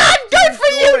He's so not much to good for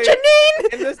you, enjoy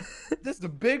Janine. in this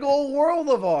big old world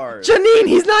of ours. Janine,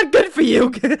 he's not good for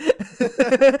you.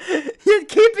 You're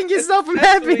keeping yourself from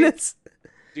Especially- happiness.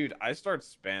 Dude, I start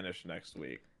Spanish next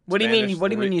week. What do you mean? Spanish What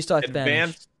do you mean 3 you start Spanish?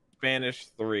 Advanced Spanish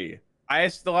 3. I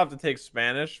still have to take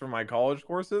Spanish for my college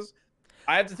courses.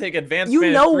 I have to take advanced You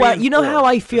Spanish know 3 what? and You know 4 how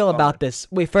I this feel summer. about this.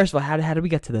 Wait, first of all, how did we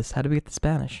get to this? How did we get to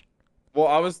Spanish? Well,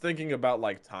 I was thinking about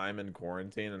like time in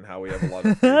quarantine and how we have a lot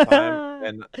of free time,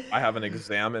 and I have an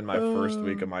exam in my first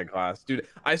week of my class. Dude,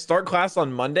 I start class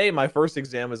on Monday. My first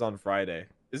exam is on Friday.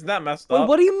 Isn't that messed Wait, up?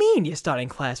 what do you mean you're starting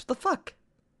class? What the fuck?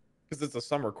 Because it's a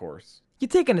summer course. You're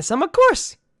taking a summer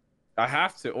course? I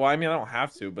have to. Well, I mean, I don't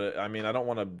have to, but I mean, I don't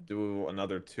want to do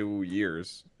another 2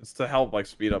 years. It's to help like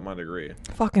speed up my degree.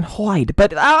 Fucking Hoid.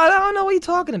 But I don't know what you're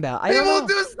talking about. I don't know.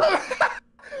 do stuff.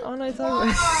 I don't know what you're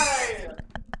talking about.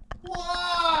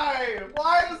 Why?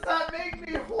 Why does that make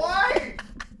me white?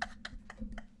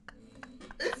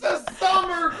 It's a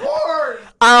summer course.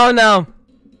 I don't know.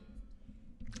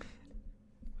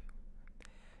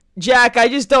 Jack, I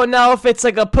just don't know if it's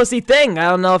like a pussy thing. I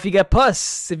don't know if you get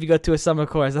puss if you go to a summer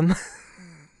course.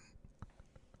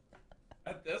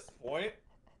 At this point,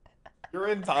 your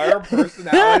entire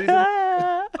personality is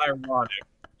ironic.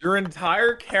 Your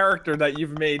entire character that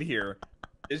you've made here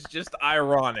is just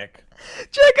ironic.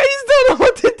 Jack, I just don't know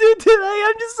what to do today.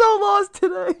 I'm just so lost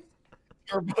today.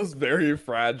 Turbo's very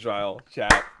fragile,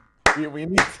 chat. We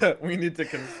need to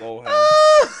console him.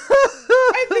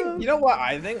 I think, you know what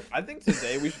I think? I think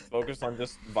today we should focus on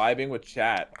just vibing with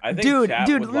chat. I think Dude, chat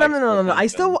dude, would no, like no, no, no. I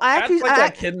attention. actually, Chat's like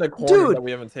that kid in the corner dude, that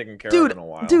we haven't taken care dude, of in a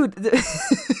while. dude. How does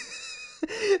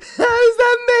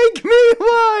that make me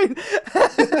white?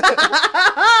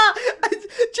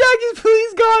 Jackie,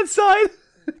 please go outside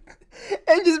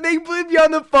and just make believe you're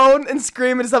on the phone and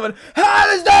scream at someone. How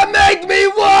does that make me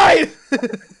white?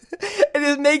 And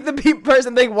just make the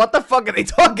person think, what the fuck are they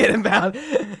talking about?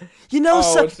 You know,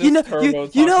 son, it's just Turbo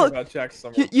you know, talking about Jack's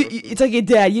summer it's like your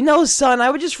dad. You know, son,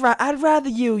 I'd rather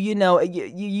you know,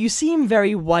 you seem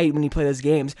very white when you play those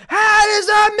games. How does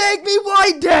that make me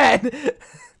white, Dad?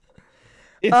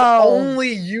 It's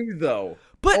only you though.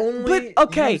 But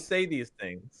okay. You say these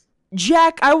things.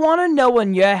 Jack, I want to know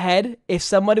in your head, if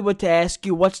somebody were to ask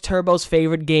you what's Turbo's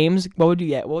favorite games, what would you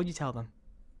get? What would you tell them?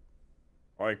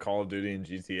 Probably Call of Duty and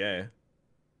GTA.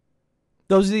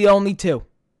 Those are the only two.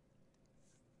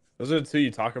 Those are the two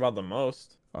you talk about the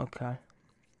most. Okay.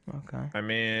 I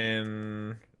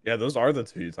mean, yeah, those are the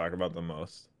two you talk about the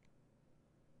most.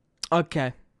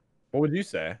 Okay. What would you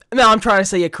say? No, I'm trying to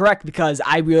say you're correct because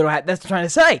I really don't have. That's what I'm trying to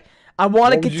say. I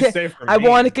want to continue. I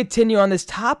want to continue on this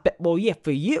topic. Well, yeah, for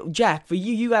you, Jack, for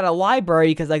you got a library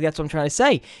because like that's what I'm trying to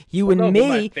say. You and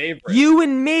me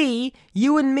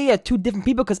are two different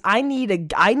people because I need a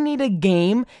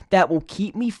game that will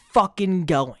keep me fucking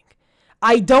going.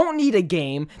 I don't need a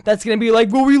game that's gonna be like,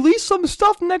 we'll release some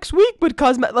stuff next week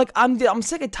because like I'm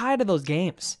sick and tired of those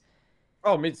games.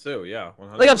 Oh, me too. Yeah.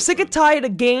 100%. Like I'm sick and tired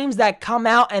of games that come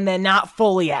out and they're not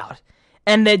fully out.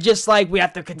 And they're just like, we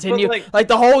have to continue. Like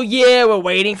the whole year, we're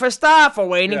waiting for stuff. We're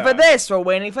waiting for this. We're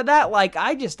waiting for that. Like,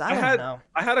 I don't know.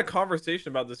 I had a conversation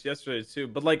about this yesterday, too.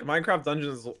 But, like, Minecraft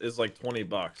Dungeons is like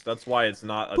 $20. That's why it's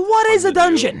not But what is a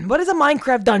dungeon? What is a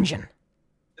Minecraft dungeon?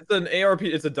 It's an ARP.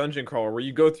 It's a dungeon crawler where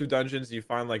you go through dungeons, you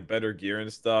find, like, better gear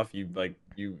and stuff. You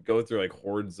go through, like,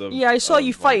 hordes of... Yeah, I saw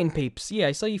you fighting peeps. Yeah,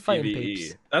 I saw you fighting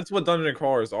peeps. That's what dungeon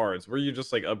crawlers are. It's where you're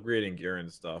just, like, upgrading gear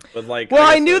and stuff. But, like... Well,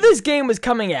 I knew this game was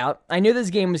coming out.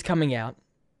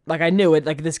 Like, I knew it.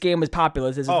 Like, this game was popular.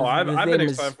 I've been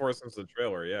excited for it since the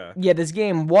trailer, yeah. Yeah, this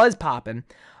game was popping.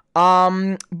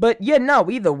 But yeah,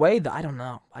 no, either way, I don't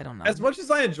know. As much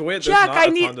as I enjoy it, Jack,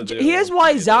 here's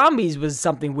why zombies was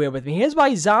something weird with me. Here's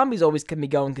why zombies always kept me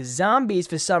going, because zombies,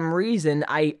 for some reason,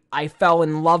 I fell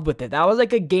in love with it. That was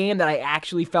like a game that I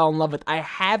actually fell in love with. I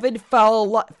haven't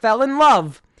fell in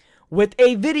love with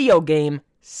a video game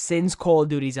since Call of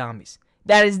Duty Zombies.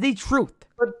 That is the truth.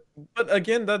 But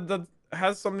again, that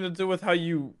has something to do with how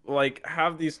you like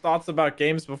have these thoughts about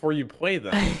games before you play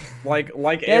them. like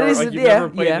you've never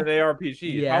played an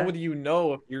ARPG. Yeah. How would you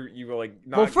know if you were like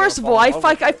not? Well, first of all, I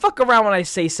fuck around when I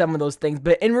say some of those things,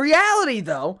 but in reality,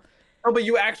 though. Oh, but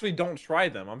you actually don't try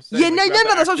them. I'm saying. Yeah, no,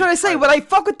 that's what I'm trying to say. When I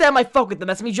fuck with them, I fuck with them.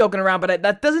 That's me joking around, but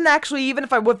that doesn't actually, even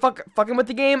if I would fucking with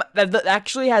the game, that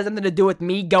actually has something to do with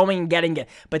me going and getting it.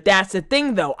 But that's the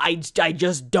thing, though. I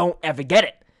just don't ever get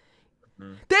it.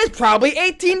 There's probably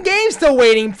 18 games still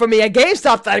waiting for me at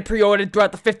GameStop that I pre-ordered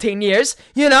throughout the 15 years.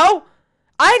 You know,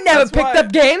 I never picked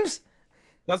up games.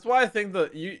 That's why I think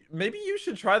maybe you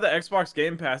should try the Xbox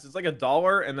Game Pass. It's like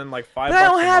 $1 and then like $5. But I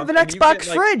don't have an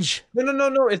Xbox fridge.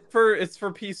 No. It's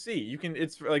for PC.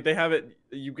 It's like they have it.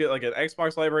 You get like an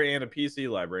Xbox library and a PC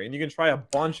library, and you can try a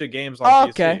bunch of games on PC.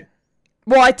 Okay.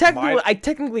 Well, I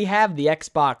technically have the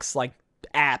Xbox like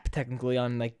app technically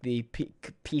on like the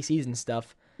PCs and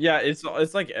stuff. Yeah, it's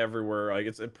like everywhere. Like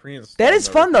it's a pre-installed. That is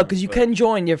fun though, because you can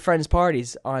join your friends'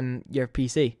 parties on your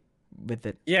PC with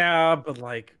it. Yeah, but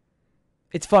like,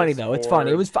 It's funny though. It's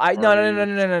funny. It was no.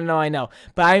 I know,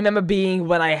 but I remember being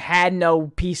when I had no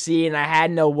PC and I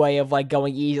had no way of like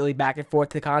going easily back and forth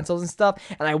to the consoles and stuff,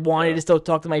 and I wanted to still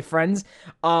talk to my friends.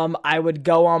 I would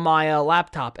go on my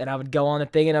laptop and I would go on the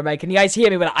thing and I'm like, "Can you guys hear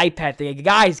me?" With an iPad thing,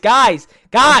 guys,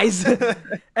 and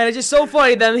it's just so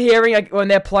funny them hearing like when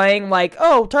they're playing like,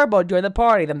 "Oh, Turbo, join the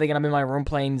party." I'm thinking I'm in my room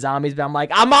playing zombies, but I'm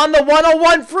like, "I'm on the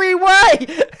 101 freeway."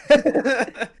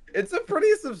 It's a pretty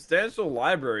substantial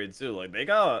library too. Like they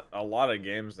got a lot of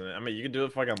games in it. I mean, you can do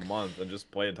it for like a month and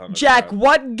just play a ton of Jack, crap.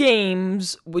 what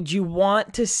games would you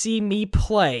want to see me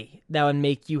play that would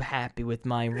make you happy with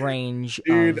my range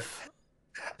of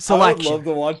selection? I would love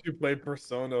to watch you play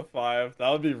Persona 5. That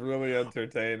would be really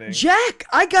entertaining. Jack,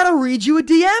 I gotta read you a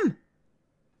DM.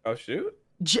 Oh shoot.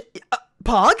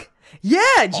 Pog?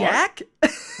 Yeah, Jack.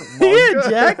 Yeah,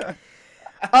 Jack.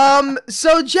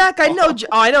 So Jack, I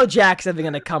know Jack's never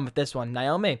gonna come with this one,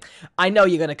 Naomi. I know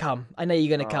you're gonna come. Jack. I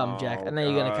know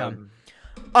you're gonna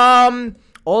come.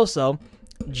 Also,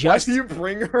 just why do you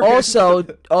bring her? Also,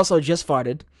 just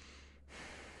farted.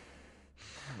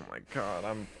 Oh my god,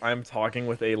 I'm talking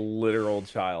with a literal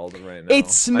child right now. It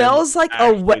smells like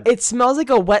a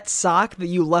wet sock that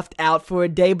you left out for a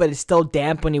day, but it's still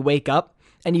damp when you wake up,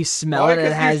 and you smell it, and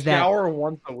it has that. Shower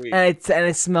once a week, and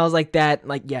it smells like that,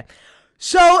 like yeah.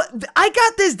 So, I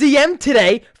got this DM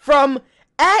today from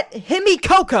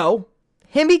 @HimiCoco.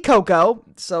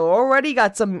 So, already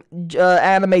got some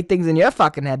anime things in your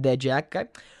fucking head there, Jack. Okay?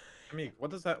 I mean,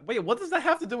 what does that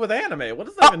have to do with anime? What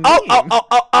does that even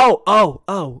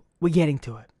mean? We're getting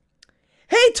to it.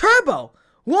 Hey, Turbo!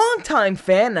 Longtime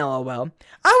fan, LOL.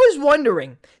 I was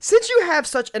wondering, since you have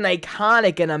such an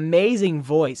iconic and amazing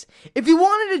voice, if you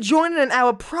wanted to join in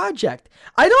our project.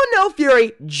 I don't know if you're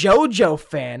a JoJo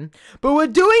fan, but we're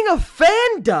doing a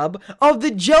fan dub of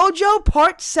the JoJo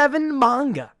Part 7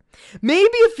 manga.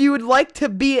 Maybe if you would like to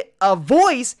be a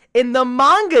voice in the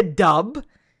manga dub.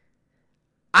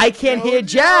 I can't hear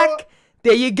Jack.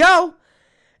 There you go.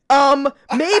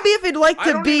 Maybe if you'd like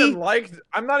to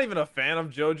I'm not even a fan of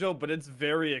JoJo, but it's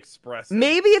very expressive.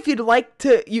 Maybe if you'd like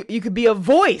to, you could be a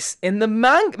voice in the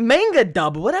manga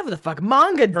dub, whatever the fuck,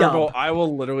 manga dub. I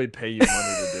will literally pay you money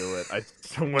to do it. I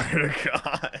swear to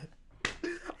God.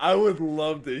 I would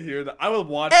love to hear that. I would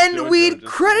watch. And JoJo we'd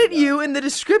credit you in the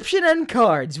description and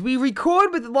cards. We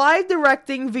record with live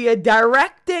directing via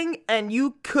directing, and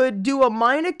you could do a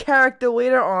minor character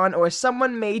later on or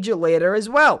someone major later as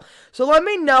well. So let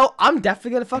me know. I'm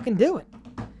definitely gonna fucking do it.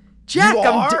 Jack,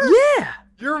 yeah.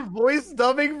 You're voice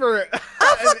dubbing for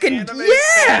I'm fucking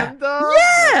yeah.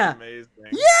 That's amazing.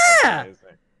 Yeah. That's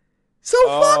amazing. So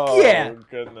fuck yeah.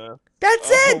 Goodness.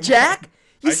 That's it, Jack.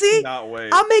 You see,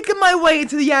 I'm making my way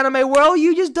into the anime world.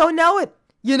 You just don't know it.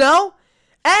 You know?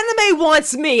 Anime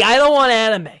wants me. I don't want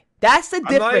anime. That's the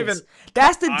difference.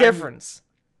 That's the difference.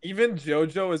 Even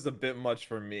JoJo is a bit much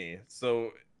for me.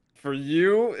 So for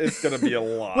you, it's gonna be a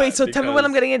lot. Wait, so tell me what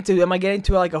I'm getting into. Am I getting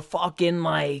into like a fucking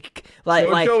like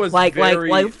fuck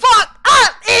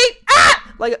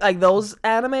like those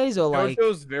animes or like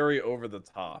JoJo's very over the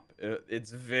top.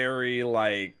 It's very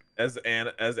like as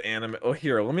anime. Oh,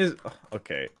 here, let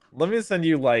me send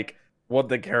you like what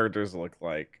the characters look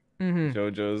like.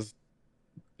 JoJo's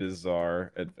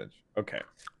Bizarre Adventure. Okay.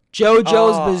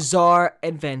 JoJo's Bizarre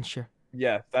Adventure.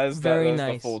 Yes, that is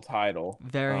the full title.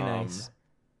 Very nice.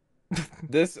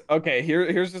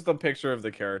 Here's just a picture of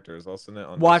the characters. I'll send it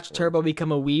on Watch Discord. Turbo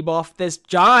become a weeb off this.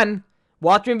 John,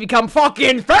 watch me become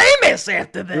fucking famous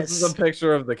after this. This is a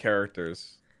picture of the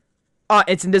characters.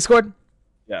 It's in Discord?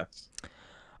 Yes.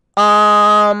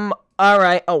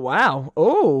 Alright. Oh, wow.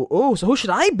 Oh, so who should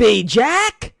I be,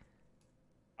 Jack?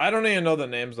 I don't even know the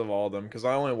names of all of them, because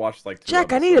I only watched, like, 2 Jack,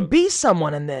 episodes. I need to be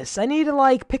someone in this. I need to,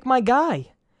 like, pick my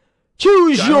guy.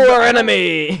 Choose your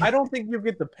enemy! I don't think you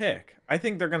get to pick. I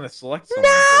think they're gonna select someone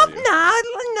for you.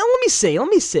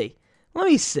 Let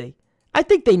me see. I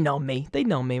think they know me. They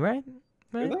know me, right?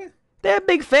 Do they? They're a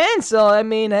big fan, so, I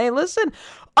mean, hey, listen.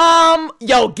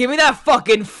 Yo, give me that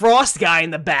fucking Frost guy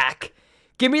in the back.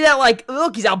 Give me that, like,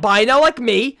 look, he's albino like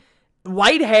me.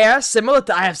 White hair,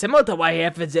 I have similar to white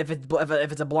hair if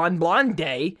it's a blonde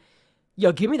day.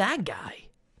 Yo, give me that guy.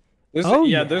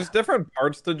 There's different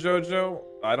parts to JoJo.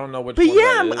 I don't know which one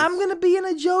that is. I'm gonna be in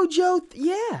a JoJo.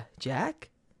 Yeah, Jack.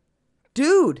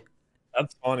 Dude.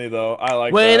 That's funny though. I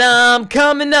like when that. I'm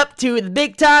coming up to the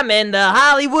big time in the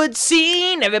Hollywood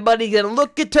scene, everybody's gonna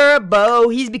look at Turbo.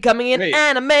 He's becoming an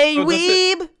anime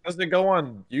weeb. Does it go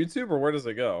on YouTube or where does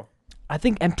it go? I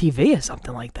think MTV or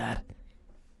something like that.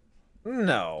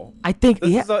 No. I think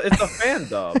it's a fan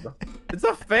dub. It's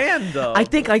a fan dub. I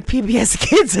think like PBS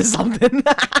Kids or something.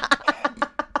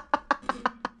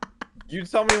 You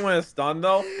tell me when it's done,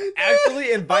 though.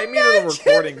 Actually, invite me to the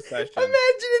recording session.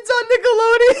 Imagine it's on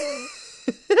Nickelodeon.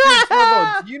 Dude,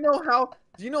 Turbo,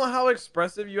 do you know how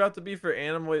expressive you have to be for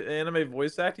anime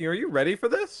voice acting? Are you ready for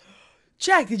this?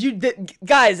 Jack,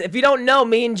 guys, if you don't know,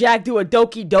 me and Jack do a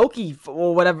Doki Doki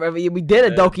or whatever. We did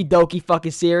a Doki Doki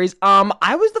fucking series.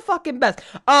 I was the fucking best.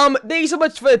 Thank you so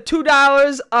much for the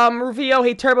 $2. Rufio,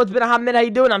 hey Turbo, it's been a hot minute. How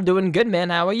you doing? I'm doing good,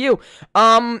 man. How are you?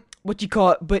 What you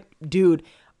call it? But dude,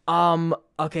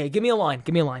 okay, give me a line.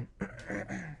 Give me a line.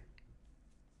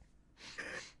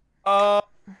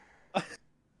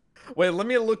 Wait, let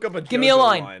me look up a JoJo Give me a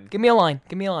line. Give me a line.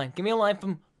 Give me a line. Give me a line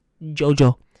from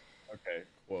JoJo. Okay,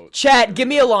 quote. Chat, give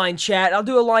me a line, chat. I'll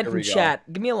do a line Here from we go.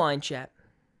 chat. Give me a line, chat.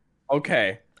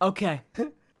 Okay. Okay.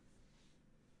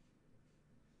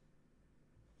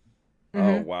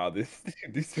 Oh wow, these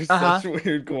are such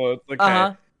weird quotes.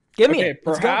 Okay. Give me Okay, it.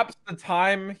 Let's go. perhaps the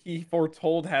time he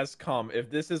foretold has come. If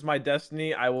this is my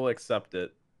destiny, I will accept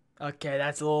it. Okay,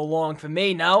 that's a little long for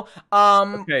me, no?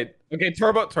 Okay,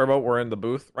 Turbo, we're in the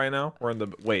booth right now. We're in the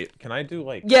wait. Can I do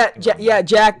like? Yeah, hang on, yeah,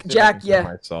 Jack, see if I can hear yeah.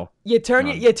 myself. You turn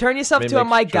yourself Let me to a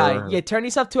make mic guy. sure. You turn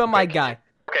yourself to a mic guy.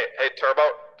 Okay, hey Turbo.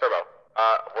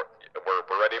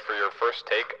 We're ready for your first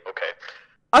take. Okay.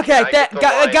 Okay, Can I get the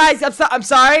line? guys, I'm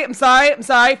sorry.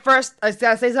 First, I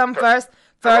gotta say something first.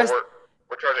 Turbo, First,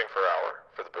 we're charging per hour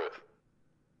for the booth.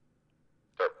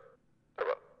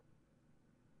 Turbo.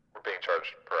 We're being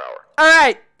charged per hour. all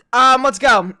right. Let's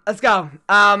go. Let's go.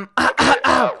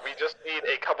 We just need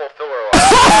a couple filler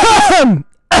lines.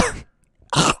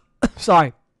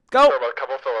 Sorry. Go. Turbo, a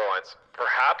couple filler lines.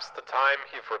 Perhaps the time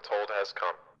he foretold has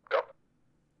come. Go.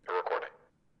 You're recording.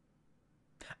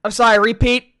 I'm sorry.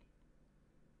 Repeat.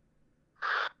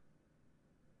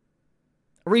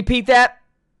 Repeat that.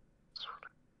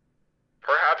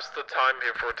 Perhaps the time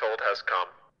he foretold has come.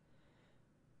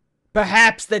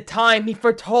 Perhaps the time he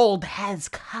foretold has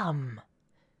come.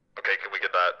 Okay, can we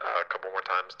get that a couple more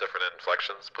times? Different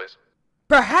inflections, please.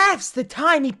 Perhaps the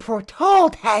time he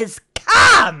foretold has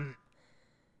come.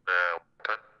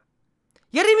 Okay.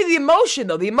 You gotta give me the emotion,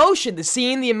 though. The emotion, the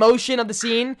scene, the emotion of the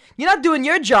scene. You're not doing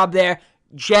your job there,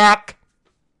 Jack.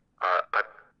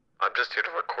 I'm just here to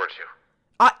record you.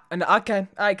 Okay.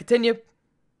 All right, continue.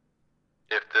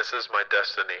 If this is my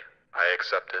destiny, I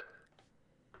accept it.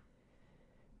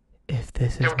 If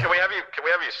this is Can we have you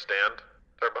stand,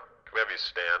 Turbo? Can we have you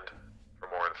stand for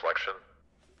more inflection?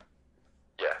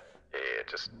 Yeah.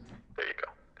 Just there you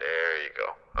go. There you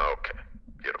go. Okay.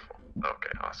 Beautiful.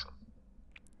 Okay. Awesome.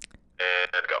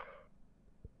 And go.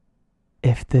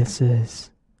 if this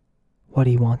is what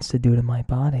he wants to do to my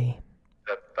body,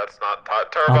 That's not I'll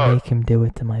Turbo. make him do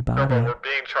it to my Turbo, body. we're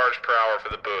being charged per hour for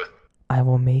the booth. I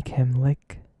will make him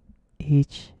lick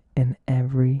each and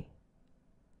every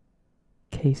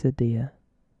quesadilla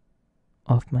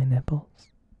off my nipples.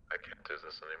 I can't do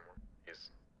this anymore.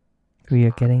 We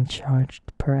are getting charged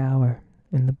per hour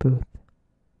in the booth,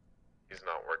 He's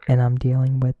not working. and I'm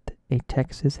dealing with a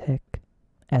Texas hick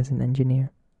as an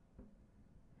engineer.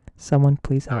 Someone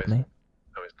please help me.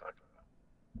 No, he's talking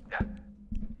about.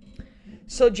 Yeah.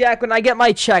 So Jack, when I get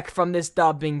my check from this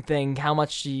dubbing thing, how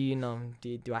much do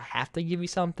I have to give you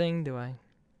something? Do I?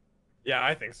 Yeah,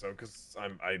 I think so, because I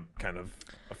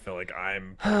feel like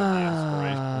I'm kind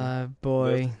of the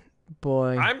inspiration.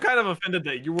 Boy. I'm kind of offended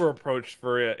that you were approached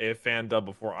for a fan dub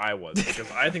before I was,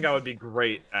 because I think I would be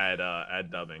great at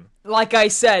dubbing. Like I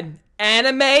said,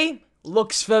 anime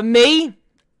looks for me.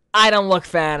 I don't look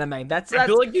for anime. That's I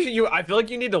feel like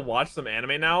you need to watch some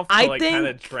anime now to kind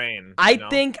of train. I you know?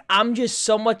 think I'm just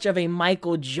so much of a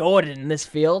Michael Jordan in this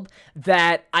field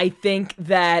that I think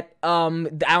that I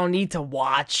don't need to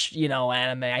watch,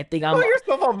 anime. I think I'm Call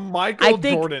yourself a Michael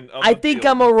Jordan. I think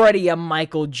I'm already a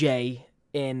Michael J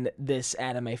in this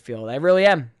anime field. I really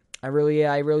am. I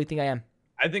really think I am.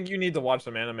 I think you need to watch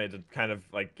some anime to kind of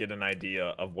get an idea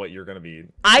of what you're gonna be.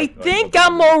 I think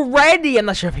I'm already. I'm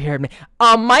not sure if you heard me.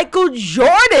 Michael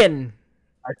Jordan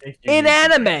I think you in need to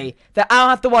anime train. that I don't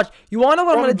have to watch. You want to know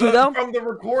what I'm gonna do though? From the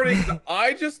recordings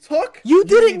I just took. You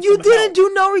didn't need some help.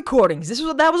 do no recordings.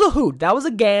 That was a hoot. That was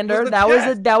a gander. It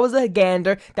was a That was a test.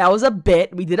 gander. That was a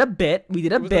bit. We did a bit. We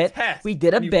did a It was a bit. test, We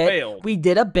did a and you bit. failed. We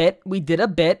did a bit. We did a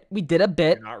bit. We did a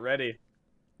bit. You're not ready.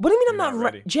 What do you mean I'm You're not not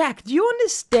ready? ready. Jack, do you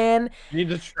understand? You need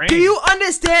to train. Do you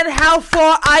understand how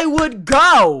far I would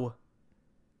go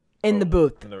in the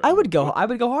booth? in the I would go booth?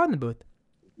 hard in the booth.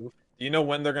 Do you know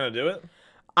when they're gonna do it?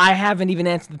 I haven't even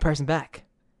answered the person back.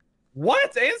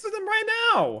 What? Answer them right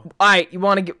now. All right, you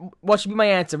want to get? What should be my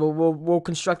answer? We'll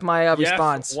construct my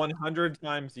response. Yes, 100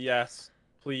 times yes.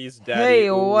 Please, Daddy.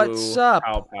 Hey, what's Ooh, up?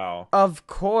 Pow pow. Of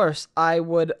course, I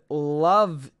would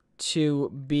love to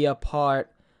be a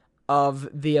part of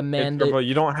the Amanda. But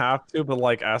you don't have to, but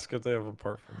like ask if they have a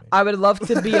part for me. I would love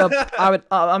to be a.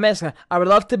 I'm asking. I would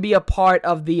love to be a part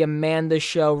of the Amanda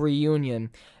Show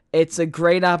reunion. It's a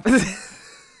great opportunity.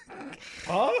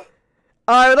 Huh?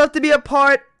 I would love to be a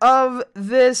part of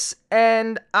this,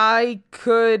 and I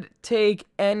could take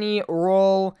any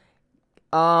role.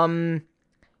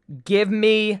 Give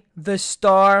me the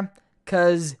star,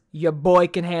 cause your boy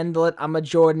can handle it. I'm a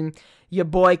Jordan. Your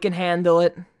boy can handle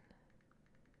it.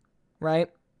 Right?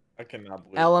 I cannot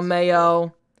believe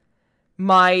LMAO.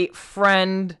 My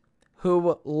friend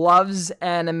who loves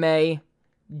anime,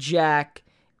 Jack,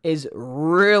 is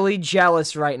really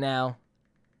jealous right now.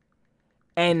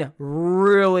 And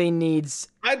really needs.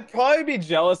 I'd probably be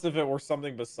jealous if it were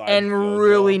something besides. And JoJo.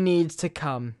 really needs to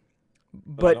come.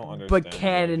 But understand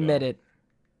can't JoJo. admit it.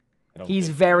 I don't He's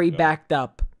get very JoJo. backed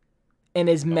up in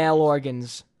his male understand.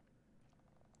 organs.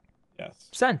 Yes.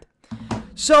 Sent.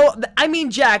 So, I mean,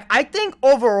 Jack, I think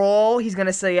overall he's going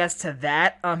to say yes to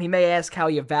that. He may ask how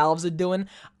your valves are doing.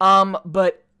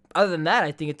 But other than that,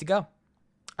 I think it's a go.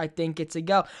 I think it's a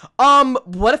go.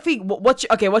 What if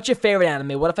what's your favorite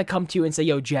anime? What if I come to you and say,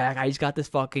 yo, Jack, I just got this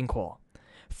fucking call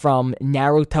from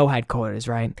Naruto headquarters,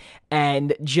 right?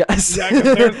 And just Yeah, 'cause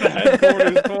there's the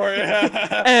headquarters for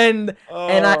it.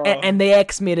 and they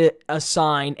asked me to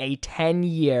assign a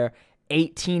 10-year,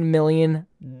 $18 million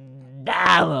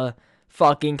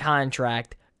fucking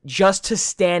contract just to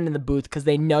stand in the booth because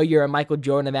they know you're a Michael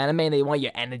Jordan of anime and they want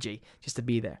your energy just to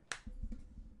be there.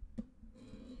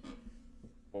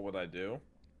 What would I do?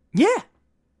 Yeah.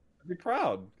 I'd be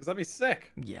proud because I'd be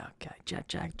sick. Yeah, okay.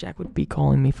 Jack would be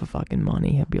calling me for fucking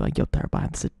money. He'd be like, yo, Turbo, I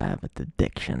have this bad with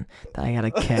addiction that I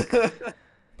gotta kick.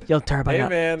 Yo, Turbo, Hey,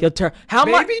 man. Yo, Turbo. How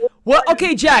much? Maybe What?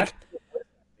 Okay, Jack.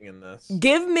 in this.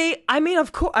 Give me, I mean,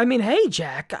 of course, I mean, hey,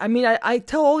 Jack, I mean, I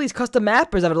tell all these custom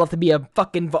mappers I would love to be a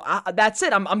fucking, that's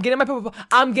it, I'm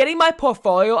getting my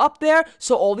portfolio up there,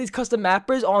 so all these custom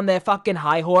mappers on their fucking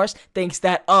high horse thinks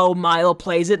that, oh, Milo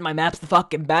plays it, my map's the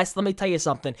fucking best. Let me tell you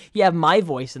something, you have my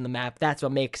voice in the map, that's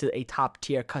what makes it a top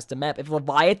tier custom map. If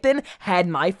Leviathan had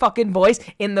my fucking voice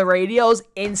in the radios,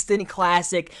 instant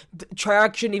classic.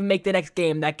 Treyarch shouldn't even make the next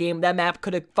game, that map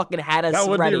could have fucking had us That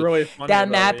would ready. be really funny. That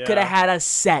though, map yeah. could have had us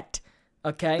set.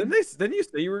 Okay. Didn't you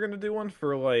say you were gonna do one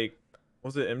for like,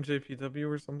 was it MJPW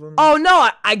or something? Oh no,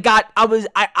 I was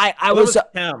that was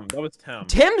Tim. That was Tim.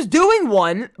 Tim's doing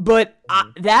one, but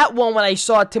that one when I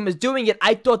saw Tim was doing it,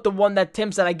 I thought the one that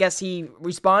Tim said, I guess he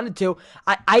responded to,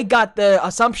 I got the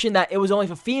assumption that it was only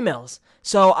for females.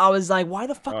 So I was like, why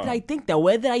the fuck did I think that?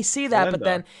 Where did I see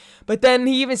that? But then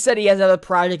he even said he has another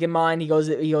project in mind. He goes,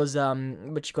 what you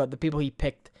call it, the people he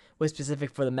picked was specific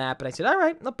for the map, and I said, all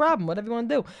right, no problem, whatever you want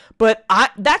to do. But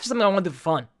that's just something I want to do for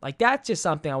fun. Like, that's just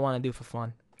something I want to do for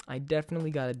fun. I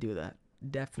definitely got to do that.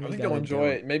 I think you'll enjoy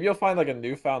it. Maybe you'll find like a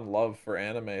newfound love for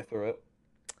anime through it.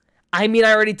 I mean,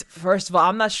 first of all,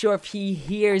 I'm not sure if he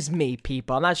hears me,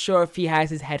 people. I'm not sure if he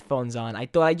has his headphones on. I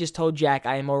thought I just told Jack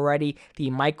I am already the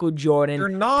Michael Jordan You're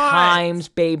not. times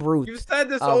Babe Ruth. You've said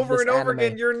this of over this and over anime.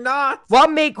 again. You're not.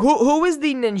 Who is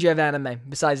the ninja of anime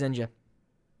besides Ninja?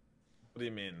 What do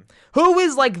you mean? Who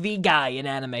is like the guy in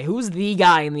anime? Who's the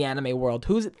guy in the anime world?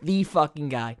 Who's the fucking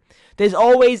guy? There's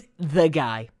always the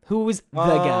guy. Who's the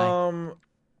guy?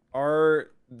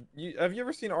 Have you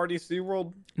ever seen RDC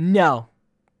World? No.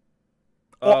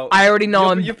 I already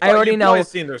know him. I already know. You've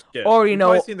seen their skits. Already You've know.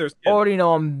 probably seen their skits. Already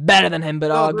know I'm better than him. But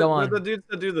No, go on. The dudes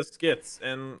that do the skits,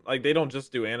 and like they don't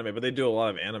just do anime, but they do a lot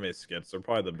of anime skits. They're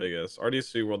probably the biggest.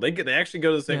 RDC World. They actually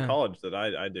go to the same Yeah. college that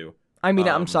I do. I mean,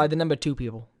 I'm sorry. The number 2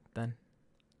 people then.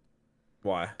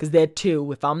 Why? Because they're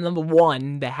 2. If I'm number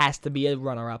 1, there has to be a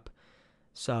runner-up.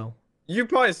 So. You've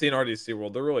probably seen RDC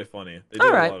World. They're really funny. They do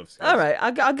All a right. lot of skits. All right.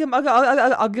 I'll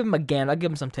give him a gan. I'll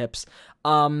give him some tips.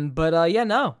 Yeah,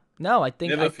 no. I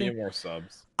think. They have a few more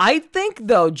subs. I think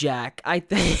though, Jack. I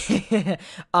think,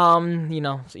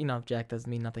 Jack doesn't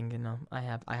mean nothing. You know, I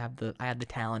have the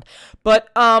talent, but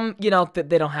they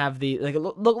don't have the like.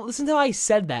 Look, listen to how I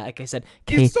said that. Like I said,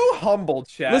 He's so humble,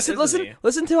 Chad. Listen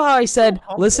to how I said.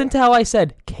 Listen to how I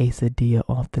said quesadilla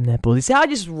off the nipples. You see how I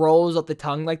just rolls off the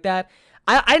tongue like that?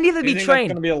 I didn't even be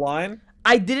trained. That's gonna be a line.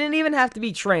 I didn't even have to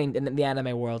be trained in the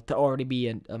anime world to already be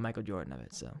a Michael Jordan of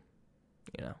it. So,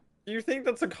 Do you think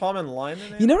that's a common line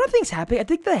in it? You know what I think's happening?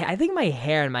 I think my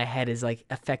hair in my head is like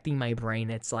affecting my brain.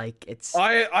 It's like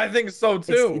I think so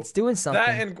too. It's doing something.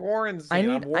 That and quarantine. I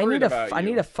need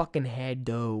a a fucking hair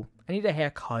dough. I need a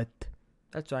haircut.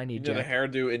 That's what I need. You need a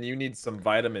hairdo and you need some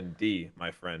vitamin D,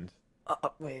 my friend.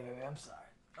 Wait.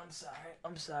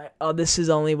 I'm sorry. Oh, this is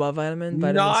only what vitamin?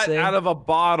 Vitamin Not C? out of a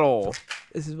bottle.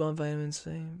 This is one vitamin C.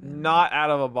 Not out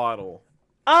of a bottle.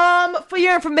 For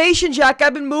your information, Jack,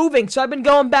 I've been moving, so I've been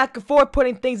going back and forth,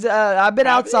 putting things. I've been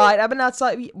outside. I've been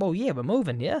outside. Well, yeah, we're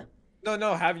moving. Yeah.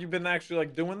 No. Have you been actually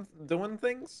like doing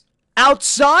things?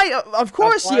 Outside? Of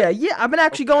course, Outside? yeah. I've been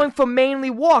actually going for mainly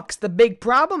walks. The big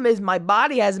problem is my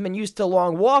body hasn't been used to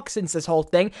long walks since this whole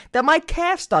thing, that my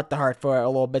calves start to hurt for a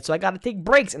little bit, so I gotta take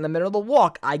breaks in the middle of the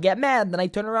walk. I get mad, then I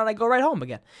turn around, I go right home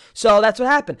again. So that's what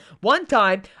happened. One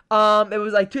time, it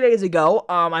was like 2 days ago,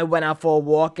 I went out for a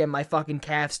walk, and my fucking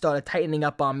calves started tightening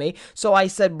up on me, so I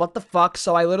said, what the fuck?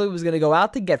 So I literally was gonna go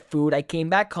out to get food. I came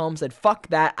back home, said, fuck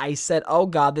that. I said, oh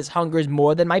god, this hunger is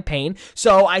more than my pain.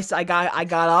 So I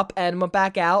got up and went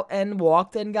back out and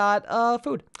walked and got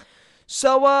food.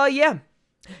 So yeah,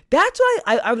 that's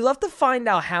why I would love to find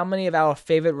out how many of our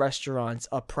favorite restaurants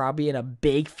are probably in a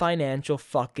big financial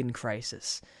fucking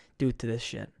crisis due to this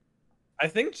shit. I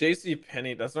think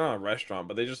JCPenney, that's not a restaurant,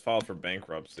 but they just filed for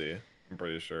bankruptcy. I'm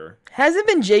pretty sure. Hasn't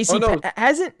been JC Oh, no.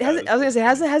 hasn't I was gonna say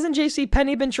hasn't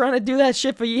JCPenney been trying to do that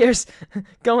shit for years,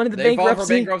 going into They filed for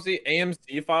bankruptcy?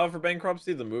 bankruptcy. AMC filed for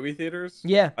bankruptcy. The movie theaters.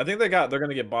 Yeah. I think they're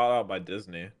gonna get bought out by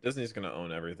Disney. Disney's gonna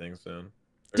own everything soon.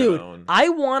 Dude, I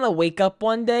want to wake up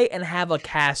one day and have a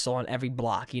castle on every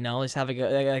block, you know? Just have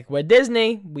like we're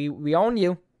Disney, we own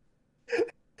you.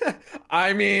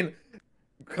 I mean,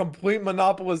 complete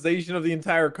monopolization of the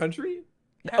entire country.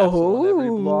 Castle on every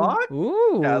block.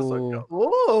 Ooh. Castle.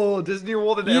 Oh, Disney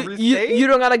World in every state. You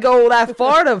don't gotta go that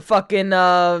far to fucking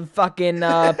but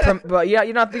yeah,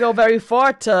 you don't have to go very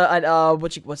far to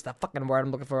what's the fucking word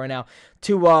I'm looking for right now,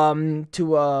 to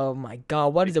oh my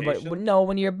god, what is it? No,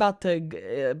 when you're about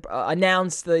to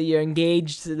announce your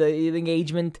engaged, the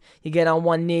engagement, you get on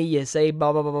one knee, you say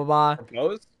blah blah blah blah blah.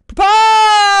 Propose.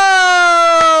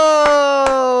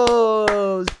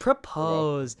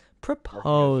 That'd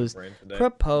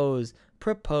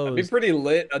be pretty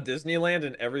lit. A Disneyland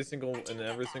in every single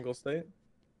state.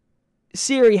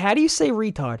 Siri, how do you say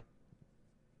retard?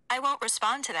 I won't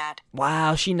respond to that.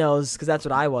 Wow, she knows, because that's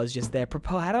what I was just there.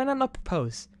 How do I not know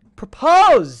propose?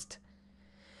 Proposed!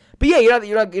 But yeah, you don't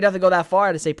have to go that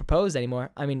far to say proposed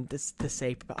anymore. I mean, to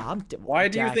say... Why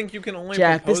do you think you can only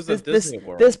Jack, propose at Disney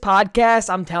World? This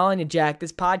podcast, I'm telling you, Jack,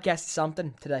 this podcast is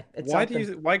something today. It's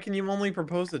something. Why can you only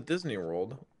propose at Disney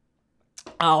World?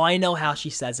 Oh, I know how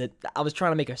she says it. I was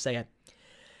trying to make her say it.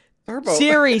 Turbo.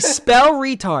 Siri, spell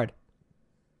retard.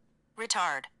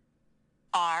 Retard.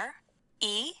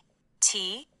 R-E-T-A-R-D.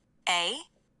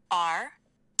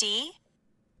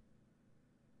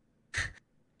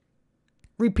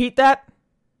 Repeat that.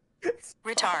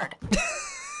 Retard.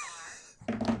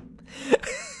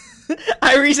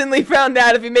 I recently found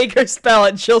out if you make her spell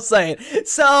it, she'll say it.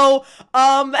 So,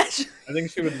 I think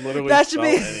she would literally spell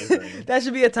anything. That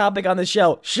should be a topic on the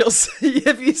show. She'll say,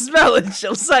 if you spell it,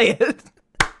 she'll say it.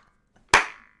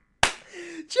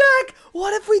 Jack,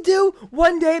 what if we do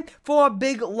one day for a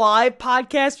big live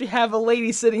podcast, we have a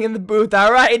lady sitting in the booth,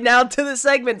 alright? Now to the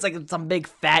segment. It's like some big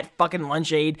fat fucking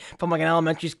lunch aide from like an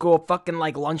elementary school fucking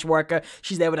like lunch worker.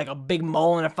 She's there with like a big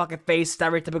mole in her fucking face,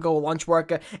 stereotypical lunch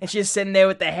worker, and she's sitting there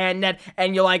with the hand net,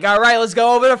 and you're like, alright, let's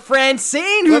go over to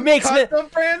Francine, who makes Let's go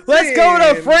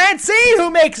to Francine, who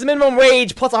makes minimum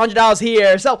wage plus $100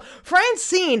 here. So,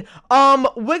 Francine, we're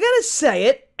gonna say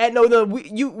it. And no,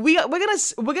 we're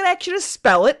gonna actually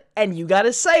spell it, and you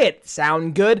gotta say it.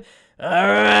 Sound good? All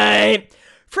right,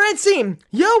 Francine,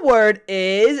 your word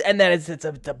is, and then it's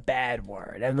a bad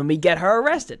word, and then we get her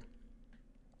arrested.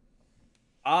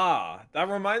 Ah, that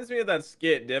reminds me of that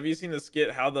skit. Have you seen the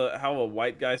skit how a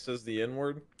white guy says the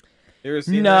N-word? You ever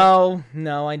seen that?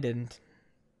 No, I didn't.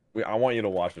 I want you to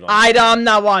watch it. I'm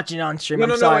not watching on stream. No,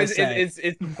 I'm sorry. it's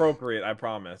appropriate. I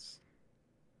promise.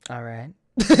 All right.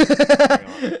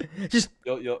 Just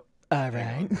you'll all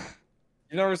right.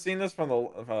 You never seen this from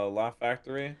the Laugh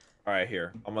Factory? All right,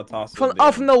 here I'm gonna toss it.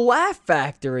 From the Laugh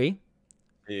Factory.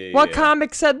 Yeah, what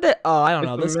comic said that? Oh, I don't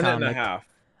know this comic. And a half.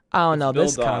 I don't know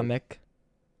this comic.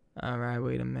 All right,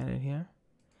 wait a minute here.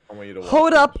 I want you to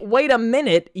hold up, wait a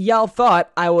minute. Y'all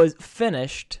thought I was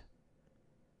finished.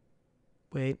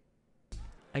 Wait,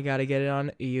 I gotta get it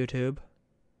on YouTube.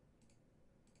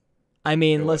 I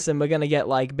mean, listen, we're gonna get,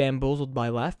 like, bamboozled by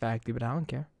Laugh Factory, but I don't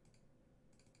care.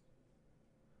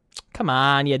 Come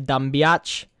on, you dumb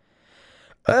biatch.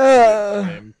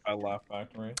 By Laugh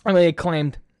Factory. I'm gonna get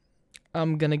claimed.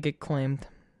 I'm gonna get claimed.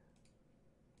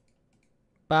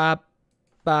 Bop.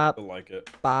 Bop. I like it.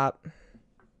 Bop.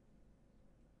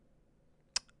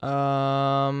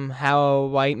 How a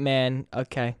white man.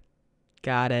 Okay.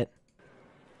 Got it.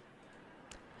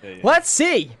 Yeah. Let's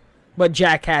see what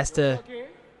Jack has to...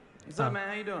 What's up, man?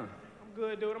 How you doing? I'm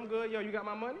good, dude. I'm good. Yo, you got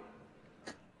my money?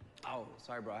 Oh,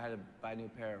 sorry, bro. I had to buy a new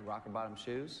pair of rocker bottom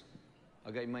shoes.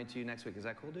 I'll get money to you next week. Is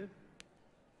that cool, dude?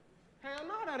 Hell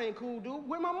no, that ain't cool, dude.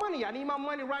 Where my money? I need my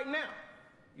money right now.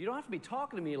 You don't have to be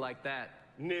talking to me like that.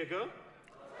 Nigga.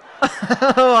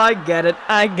 Oh, I get it.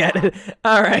 I get it.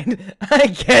 All right. I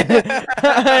get it.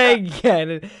 I get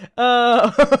it.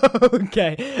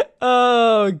 Okay.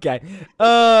 Okay.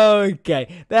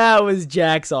 Okay. That was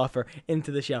Jack's offer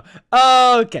into the show.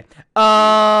 Okay.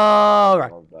 All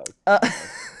right.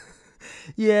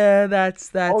 Yeah, that's.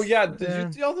 Oh yeah, did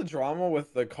you see all the drama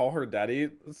with the Call Her Daddy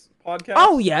podcast?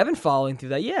 Oh yeah, I've been following through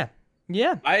that. Yeah.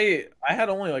 Yeah. I had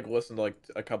only like listened to like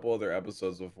a couple other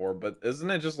episodes before, but isn't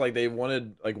it just like they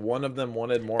wanted like one of them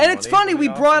wanted more? And it's funny, we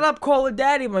off brought up Call Her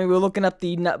Daddy when we were looking up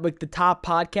the top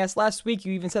podcast last week.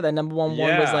 You even said that number one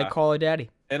was like Call Her Daddy.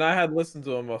 And I had listened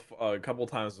to him a couple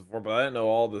times before, but I didn't know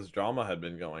all this drama had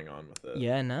been going on with it.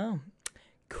 Yeah, no.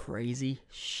 Crazy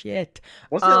shit.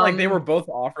 Wasn't it like they were both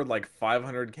offered like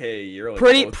 $500K a year?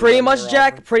 Like pretty much,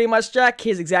 Jack. Pretty much, Jack.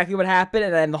 Here's exactly what happened,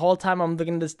 and then the whole time I'm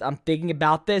thinking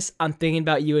about this. I'm thinking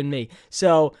about you and me.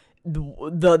 So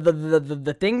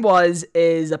the thing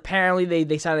is apparently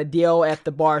they signed a deal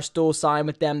after Barstool signed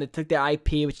with them. They took their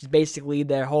IP, which is basically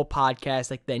their whole podcast,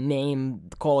 like their name,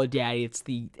 Call Her Daddy. It's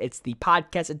the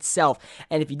podcast itself.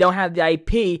 And if you don't have the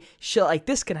IP, shit like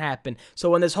this can happen.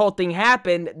 So when this whole thing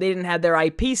happened, they didn't have their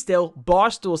IP still.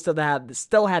 Barstool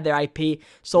still had their IP.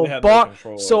 So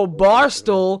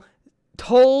Barstool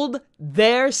told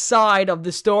their side of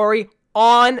the story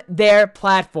on their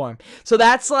platform. So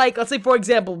that's like, let's say for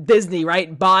example, Disney,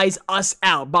 right, buys us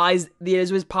out, buys the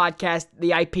Iswiz podcast,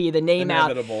 the IP, the name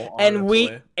out, and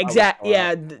we're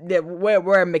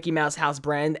a Mickey Mouse house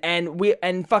brand,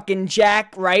 and fucking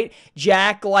Jack, right?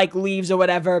 Jack like leaves or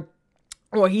whatever,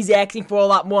 or he's asking for a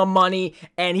lot more money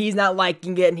and he's not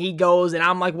liking it and he goes, and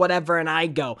I'm like whatever and I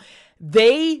go.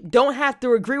 They don't have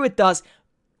to agree with us.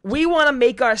 We want to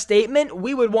make our statement.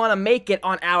 We would want to make it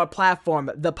on our platform,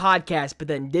 the podcast. But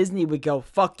then Disney would go,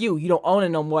 fuck you. You don't own it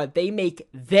no more. They make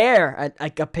their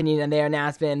opinion and their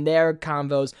announcement and their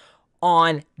convos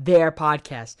on their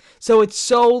podcast. So it's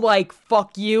so like,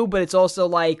 fuck you, but it's also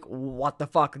like, what the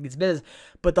fuck? It's business.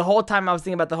 But the whole time I was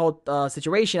thinking about the whole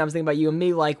situation, I was thinking about you and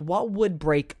me, like, what would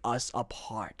break us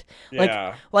apart?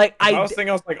 Yeah. Like I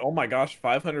was like, oh my gosh,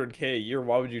 $500K a year.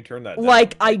 Why would you turn that down?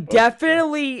 Like, I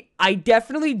definitely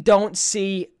don't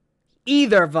see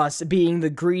either of us being the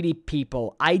greedy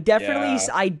people. I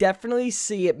definitely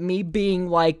see it me being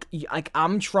like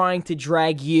I'm trying to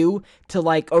drag you to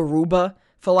like Aruba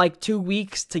for like 2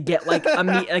 weeks to get like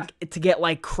to get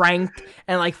like cranked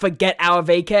and like forget our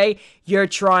vacay. You're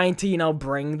trying to, you know,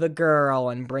 bring the girl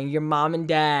and bring your mom and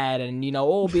dad, and you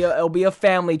know it'll be a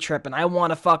family trip, and I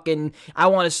want to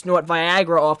snort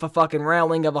Viagra off a fucking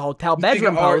railing of a hotel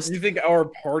bedroom post. You think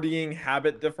our partying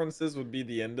habit differences would be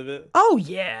the end of it? Oh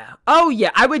yeah.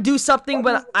 I would do something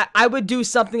when I would do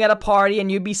something at a party, and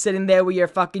you'd be sitting there with your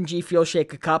fucking G Fuel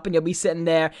shaker cup, and you'll be sitting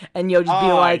there, and you'll just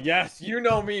be like, yes, you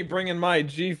know me bringing my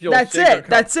G Fuel. That's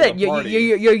it.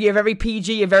 You're very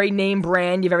PG. You're very name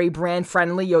brand. You're very brand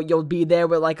friendly. You'll be there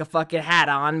with like a fucking hat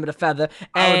on with a feather.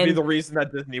 And I would be the reason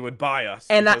that Disney would buy us.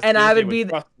 And I would be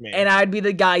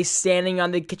the guy standing on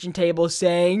the kitchen table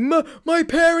saying, my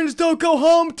parents don't come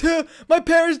home till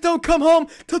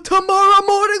tomorrow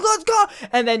morning. Let's go.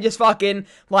 And then just fucking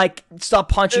like stop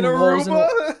punching holes in.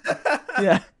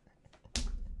 Yeah.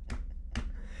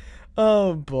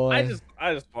 Oh boy.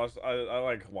 I just watched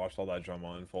all that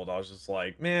drama unfold. I was just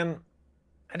like, man,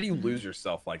 how do you lose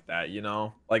yourself like that, you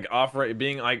know? Like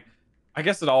being like, I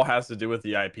guess it all has to do with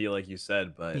the IP, like you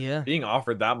said, but yeah, being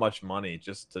offered that much money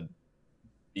just to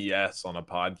BS on a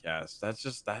podcast,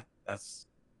 that's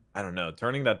I don't know.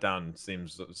 Turning that down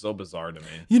seems so bizarre to me.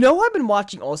 You know what I've been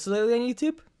watching also lately on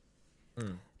YouTube?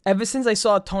 Ever since I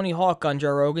saw Tony Hawk on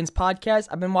Joe Rogan's podcast,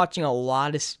 I've been watching a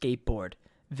lot of skateboard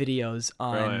videos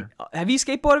on. Really? Have you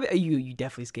skateboarded? You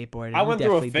definitely skateboarded. I went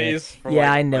through a phase.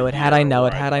 Yeah, I know it. Had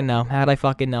I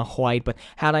fucking know white, but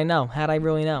had I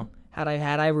really know? How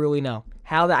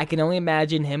that I can only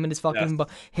imagine him and his fucking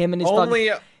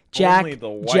Jack,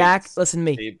 listen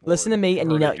to me, and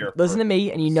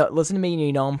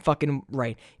you know I'm fucking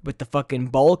right. With the fucking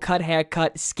bowl cut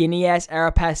haircut, skinny ass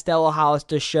Aeropostale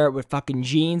Hollister shirt with fucking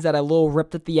jeans that are a little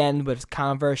ripped at the end with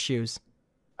Converse shoes.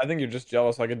 I think you're just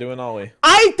jealous I could do an ollie.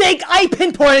 I think I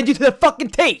pinpointed you to the fucking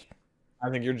T. I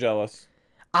think you're jealous.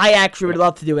 I actually would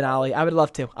love to do an ollie. I would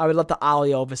love to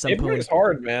ollie over some pool. Skateboarding's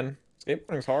hard, man.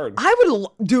 Skateboarding's hard.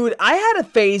 Dude, I had a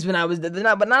phase when I was, but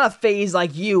not a phase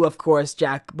like you, of course,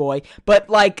 Jack boy. But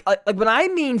like when I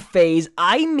mean phase,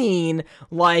 I mean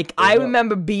like I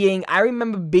remember being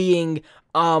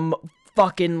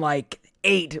fucking like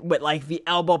 8 with like the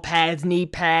elbow pads, knee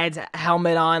pads,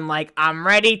 helmet on, like I'm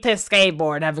ready to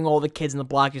skateboard, having all the kids in the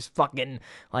block just fucking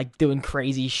like doing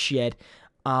crazy shit.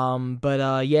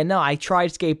 Yeah, no, I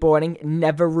tried skateboarding,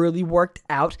 never really worked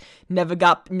out,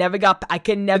 I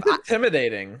can never. It's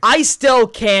intimidating. I still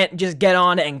can't just get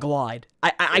on it and glide.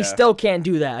 I still can't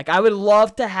do that. Like, I would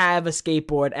love to have a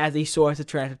skateboard as a source of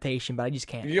transportation, but I just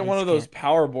can't. You get one of those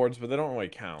power boards, but they don't really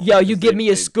count. Yo, you give me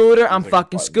a scooter, I'm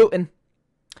fucking scooting.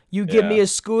 You give me a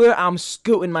scooter, I'm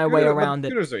scooting my way around it.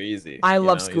 Scooters are easy. I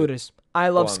love scooters. I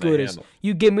love scooters.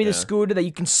 You give me the scooter that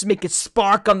you can make it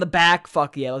spark on the back.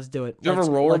 Fuck yeah, let's do it. Do you have a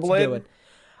rollerblade?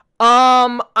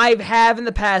 I have in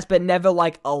the past, but never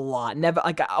like a lot. Never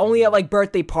like only at like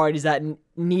birthday parties that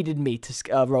needed me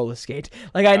to roller skate.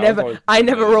 Like I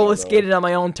never roller skated on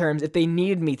my own terms. If they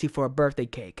needed me to for a birthday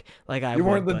cake, like I. You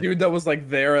weren't the dude that was like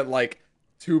there at like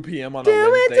 2 p.m. on a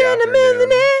Wednesday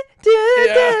afternoon.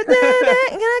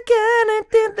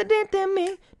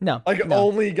 No. Like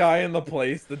only guy in the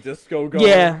place, the disco goer.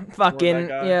 Yeah, fucking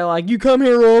yeah. Like you come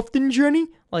here often, Jenny?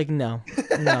 Like no.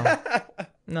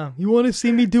 No. You want to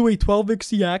see me do a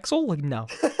 12XC axle? Like no.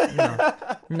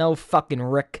 No fucking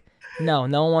Rick. No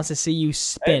one wants to see you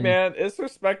spin. Hey man, it's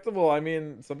respectable. I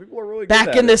mean, some people are really good back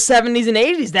at in the it. 70s and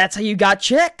 80s. That's how you got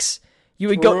chicks. You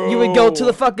would go to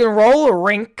the fucking roller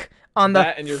rink on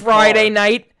the Friday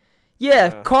night.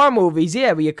 Yeah, car movies.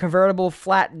 Yeah, with your convertible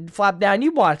flap down.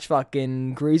 You watch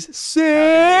fucking Grease.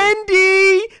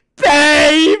 Sandy,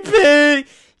 baby.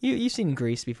 You've seen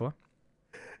Grease before.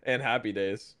 And Happy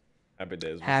Days. Happy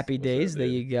Days. Happy Days. There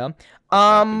you go.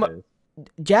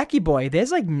 Jackie Boy.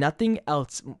 There's like nothing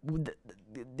else.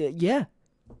 Yeah.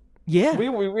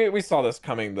 We saw this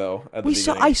coming though. I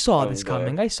saw this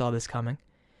coming.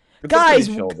 Guys,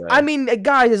 I mean,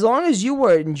 guys, as long as you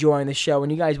were enjoying the show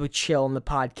and you guys were chill on the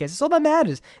podcast, it's all that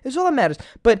matters.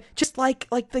 But just like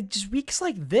just weeks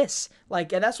like this,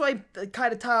 like, and that's why I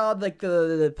kind of titled like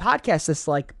the podcast. It's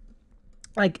like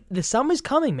the summer's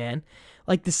coming, man.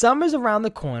 Like the summer's around the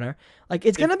corner. Like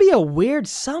it's gonna be a weird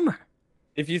summer.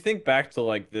 If you think back to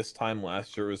like this time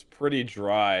last year, it was pretty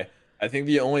dry. I think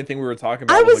the only thing we were talking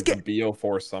about was like the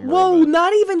BO4 summer. Whoa,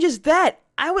 not even just that.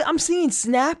 I'm seeing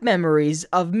snap memories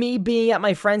of me being at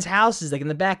my friends' houses, like in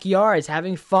the backyards,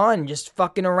 having fun, just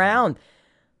fucking around.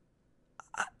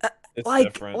 It's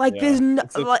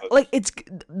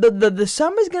the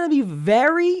summer's gonna be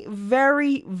very,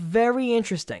 very, very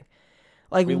interesting.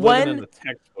 Like when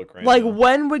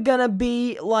we're gonna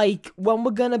be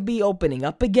opening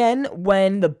up again,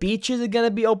 when the beaches are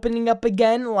gonna be opening up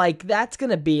again, like that's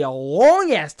gonna be a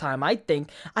long ass time. I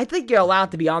think you're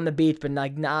allowed to be on the beach, but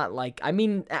like not like, I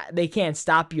mean, they can't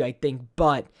stop you, I think,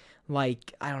 but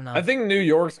like I don't know. I think New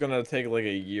York's gonna take like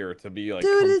a year to be like,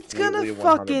 dude, it's going to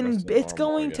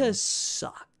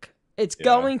suck. It's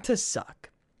going to suck.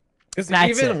 Because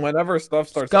even whenever stuff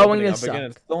starts opening up again,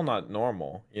 it's still not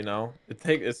normal, you know?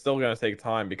 It's still going to take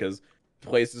time because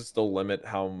places still limit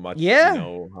how much, you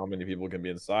know, how many people can be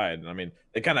inside. And I mean,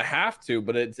 they kind of have to,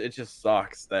 but it just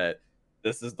sucks that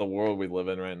this is the world we live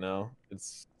in right now.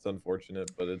 It's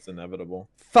unfortunate, but it's inevitable.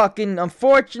 Fucking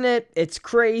unfortunate. It's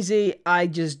crazy. I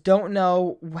just don't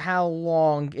know how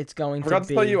long it's going to be. I forgot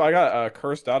to tell you, I got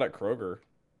cursed out at Kroger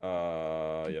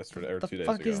yesterday or 2 days ago.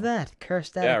 What the fuck is that?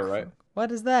 Cursed out? Yeah, right. What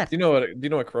is that? Do you know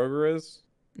what Kroger is?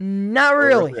 Not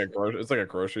really. It's like a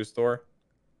grocery store.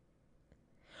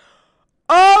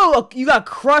 Oh, you got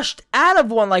crushed out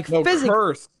of one, like physically.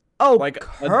 Cursed. Oh, like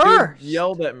cursed. A dude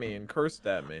yelled at me and cursed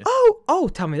at me. Oh,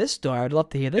 tell me this story. I'd love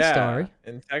to hear this story.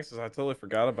 In Texas, I totally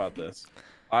forgot about this.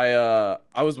 I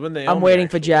was with Naomi. I'm waiting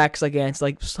for Jack's answer,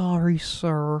 like, sorry,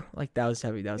 sir. Like that was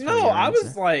heavy. No, I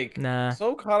was like,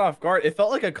 so caught off guard. It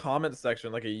felt like a comment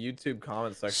section, like a YouTube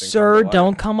comment section. Sir,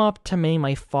 don't come up to me.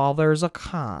 My father's a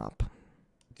cop.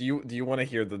 Do you want to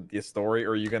hear the story,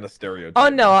 or are you gonna stereotype? Oh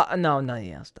no,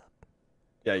 yeah, stop.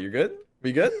 Yeah, you're good.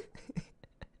 We good?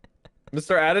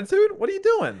 Mr. Attitude, what are you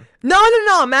doing? No.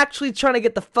 I'm actually trying to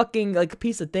get the fucking like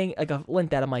piece of thing, like a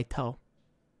lint out of my toe.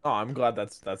 Oh, I'm glad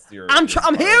that's your. I'm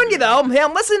hearing you though. I'm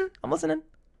listening.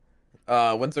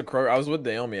 Went to Kroger. I was with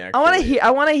Naomi actually.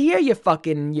 I want to hear your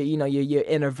fucking your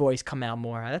inner voice come out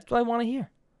more. That's what I want to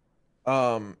hear.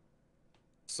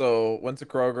 So went to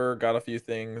Kroger, got a few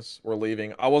things. We're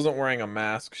leaving. I wasn't wearing a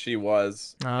mask. She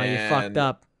was. Oh, you fucked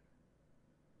up.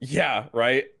 Yeah,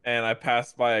 right. And I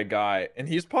passed by a guy, and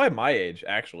he's probably my age,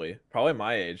 actually. Probably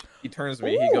my age. He turns to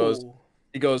me. Ooh.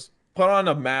 He goes, put on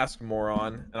a mask,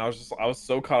 moron. And I was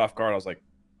so caught off guard.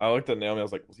 I looked at Naomi. I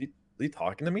was like, was he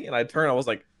talking to me? And I turned. I was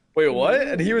like, wait, what?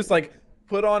 And he was like,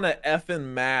 put on an effing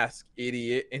mask,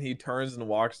 idiot. And he turns and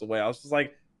walks away. I was just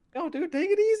like, yo, dude, take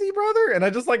it easy, brother. And I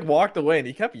just like walked away, and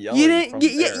he kept yelling. You didn't. From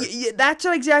there. Yeah, that's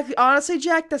what exactly. Honestly,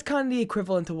 Jack, that's kind of the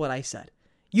equivalent to what I said.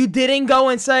 You didn't go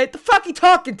and say, "The fuck you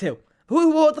talking to?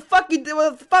 What the fuck you?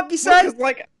 What the fuck you said?"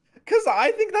 Because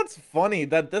I think that's funny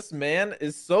that this man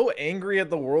is so angry at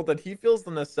the world that he feels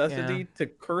the necessity to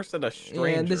curse at a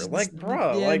stranger.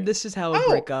 This is how we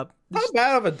break up. How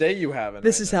bad of a day you having?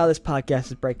 This is how this podcast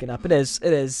is breaking up. It is,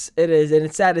 and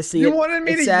it's sad to see it. You wanted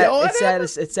me to yell at him?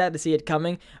 It's sad to see it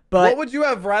coming. But what would you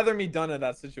have rather me done in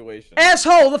that situation?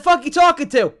 Asshole, the fuck you talking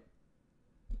to?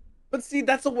 But see,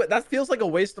 that feels like a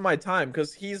waste of my time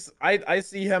because I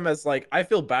see him as like I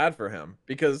feel bad for him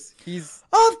because he's.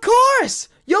 Of course,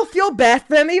 you'll feel bad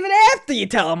for him even after you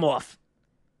tell him off.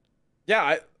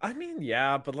 Yeah, I mean,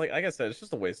 yeah, but like I said, it's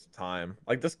just a waste of time.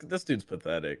 Like this dude's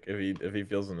pathetic if he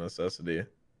feels a necessity.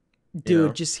 Dude, you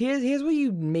know? just here's where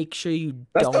you make sure you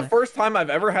That's don't. the first time I've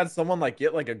ever had someone like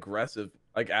get like aggressive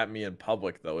like at me in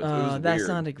public though. It was that's weird.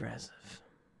 not aggressive.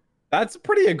 That's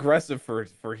pretty aggressive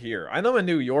for here. I know in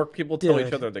New York people tell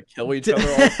each other to kill each other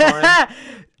all the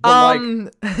time.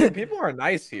 But dude, people are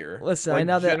nice here. Listen, like, I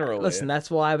know that. Generally. Listen, that's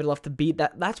why I would love to be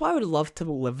that. That's why I would love to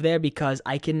live there because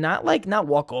I can not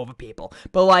walk over people,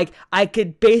 but like I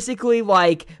could basically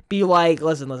like be like,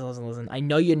 listen. I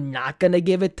know you're not gonna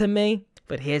give it to me,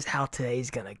 but here's how today's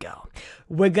gonna go.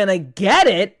 We're gonna get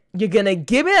it. You're gonna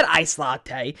give me that ice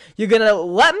latte. You're gonna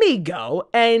let me go,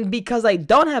 and because I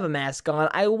don't have a mask on,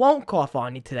 I won't cough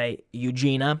on you today,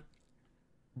 Eugenia.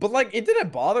 But like, it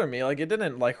didn't bother me. Like, it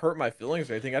didn't like hurt my feelings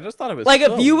or anything. I just thought it was like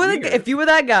so if you were weird. if you were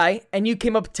that guy and you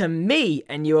came up to me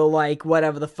and you were like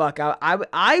whatever the fuck,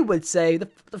 I would say the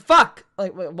fuck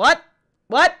like what.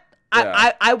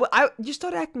 Yeah. I you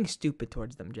start acting stupid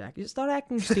towards them, Jack. You start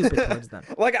acting stupid towards them.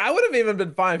 Like, I would have even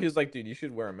been fine if he was like, dude, you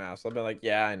should wear a mask. I'd be like,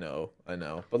 yeah, I know.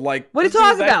 But like, What are you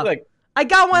talking about? Like, I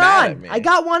got one mad on. at me. I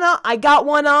got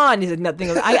one on. He's like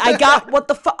nothing. I got what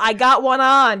the fuck? I got one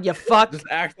on. You fuck. just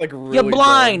act like really You're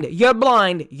blind. dumb. You're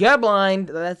blind. You're blind.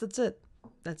 That's it.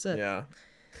 That's it. Yeah.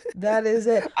 That is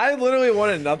it. I literally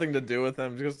wanted nothing to do with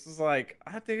him because it's like,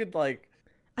 I think like,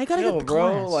 I gotta yo, get the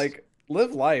bro, class. like,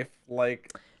 live life.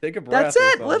 Like, take a breath. That's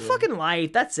or it. Live something. fucking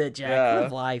life. That's it, Jack. Yeah.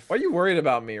 Live life. Why are you worried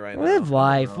about me right now? Live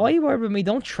life. Why are you worried about me?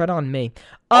 Don't tread on me.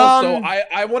 Also,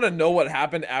 I want to know what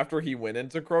happened after he went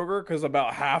into Kroger because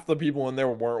about half the people in there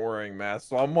weren't wearing masks.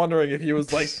 So I'm wondering if he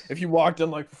was like, if you walked in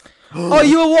like, oh,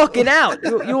 you were walking out.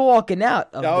 You were walking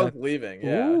out. Of yeah, I was leaving.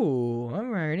 Yeah. Ooh,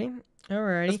 alrighty.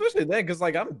 Especially then, because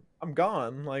like I'm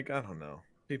gone. Like I don't know,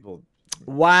 people.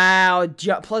 Wow.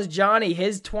 Plus Johnny,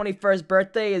 his 21st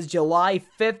birthday is July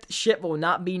 5th. Shit will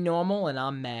not be normal, and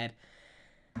I'm mad.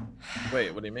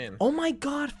 Wait, what do you mean? Oh my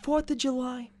God, 4th of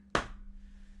July.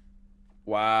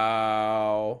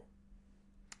 Wow.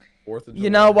 4th of July. You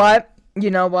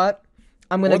know what?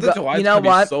 I'm gonna 4th of go. July's You know gonna be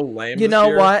what? so lame You this know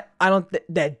year. what? I don't.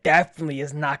 There definitely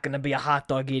is not gonna be a hot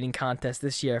dog eating contest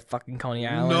this year. At fucking Coney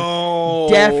Island. No.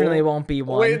 Definitely won't be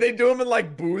one. Wait, they do them in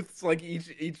like booths, like each.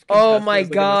 Oh contestant my is,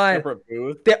 like, in a God. separate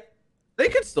booth. They're- They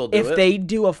could still do if it. they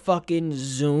do a fucking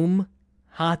Zoom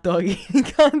hot dog eating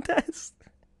contest.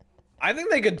 I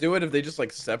think they could do it if they just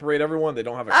like separate everyone. They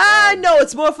don't have a crowd. No,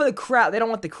 it's more for the crowd. They don't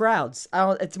want the crowds.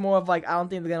 It's more of like I don't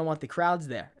think they're gonna want the crowds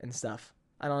there and stuff.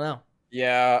 I don't know.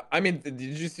 Yeah, I mean, did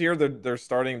you hear they're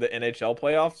starting the NHL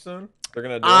playoffs soon? They're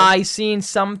gonna do. I seen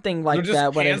something like they're just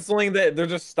that when canceling they're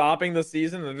just stopping the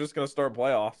season. They're just gonna start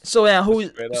playoffs. So yeah,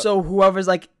 straight up. whoever's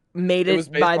like made It it was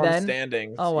based by on then.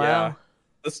 standings. Oh wow. Yeah.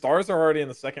 The Stars are already in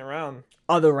the second round.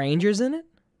 Are the Rangers in it?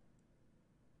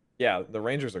 Yeah, the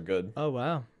Rangers are good. Oh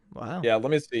wow. Wow. Yeah,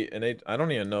 let me see. I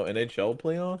don't even know NHL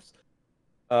playoffs.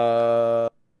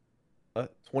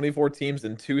 24 teams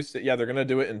in yeah, they're gonna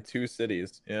do it in 2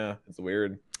 cities. Yeah, it's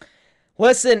weird.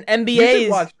 Listen, NBA's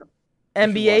hockey.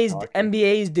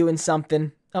 NBA's doing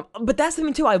something. But that's the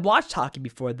thing too. I watched hockey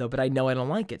before though, but I know I don't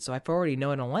like it. So if I already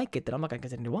know I don't like it, then I'm not gonna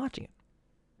continue watching it.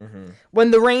 Mm-hmm.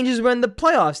 When the Rangers were in the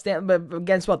playoffs, but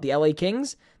against what, the LA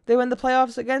Kings? They were in the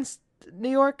playoffs against New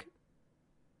York.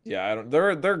 Yeah, I don't.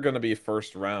 They're gonna be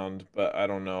first round, but I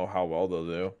don't know how well they'll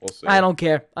do. We'll see. I don't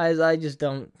care. I just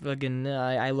don't fucking.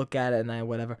 I look at it and I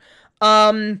whatever.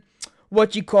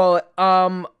 What you call it?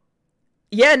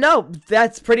 Yeah, no,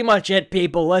 that's pretty much it,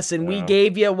 people. Listen, we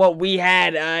gave you what we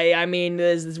had. I mean,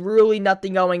 there's really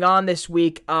nothing going on this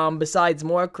week, besides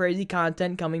more crazy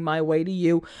content coming my way to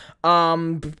you.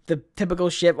 The typical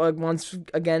shit, like, once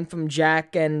again from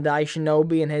Jack and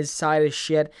Shinobi and his side of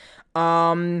shit.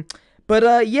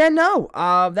 But, yeah, no,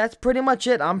 that's pretty much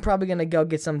it. I'm probably gonna go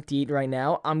get something to eat right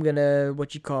now. I'm gonna,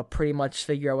 pretty much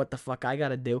figure out what the fuck I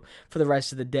gotta do for the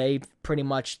rest of the day. Pretty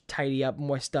much tidy up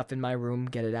more stuff in my room,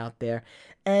 get it out there.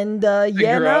 And, yeah,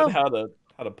 Figure no. out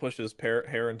how how to push his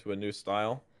hair into a new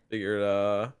style. Figured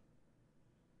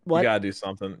What? you gotta do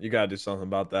something. You gotta do something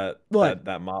about that. What?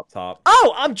 That mop top.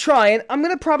 Oh, I'm trying. I'm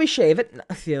gonna probably shave it.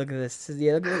 Yeah, look at this.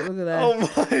 Yeah, look at that.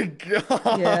 Oh my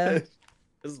god. Yeah.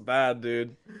 It's bad,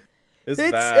 dude. It's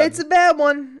It's bad. a bad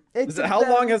one. How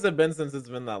long has it been since it's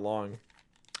been that long?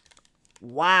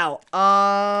 Wow.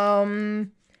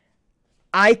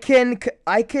 I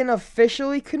can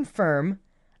officially confirm.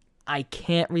 I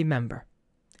can't remember.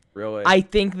 Really? I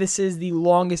think this is the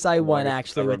longest I went Longest it's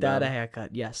actually ever without a been.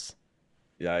 haircut. Yes.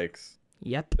 Yikes.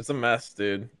 Yep. It's a mess,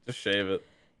 dude. Just shave it.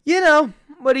 You know,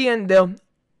 what are you gonna do?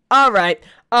 All right.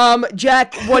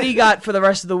 Jack, what do you got for the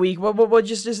rest of the week? What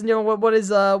just you know, what is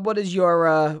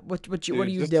your what are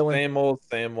you Just doing?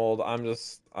 Same old. I'm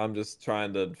just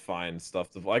trying to find stuff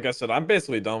to. Like I said, I'm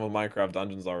basically done with Minecraft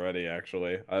Dungeons already.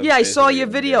 Actually. Yeah, I saw basically your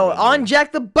done video getting on done.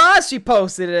 Jack the Boss. You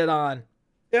posted it on.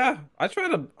 Yeah, I try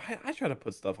to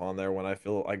put stuff on there when I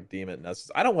feel like deem it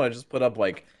necessary. I don't want to just put up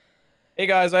like, hey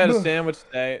guys, I had a sandwich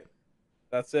today.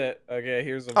 That's it. Okay,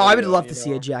 here's a video, I would love to you see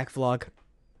know? a Jack vlog.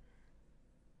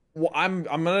 Well, I'm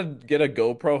gonna get a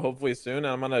GoPro hopefully soon, and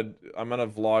I'm gonna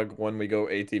vlog when we go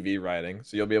ATV riding,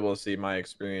 so you'll be able to see my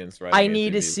experience riding. I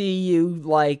need to ATVs. see you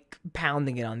like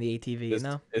pounding it on the ATV. You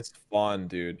know, It's fun,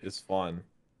 dude. It's fun.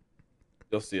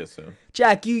 You'll see it soon.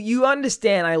 Jack, you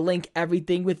understand? I link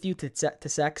everything with you to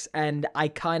sex, and I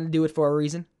kind of do it for a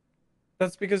reason.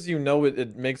 That's because you know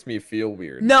it makes me feel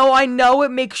weird. No, I know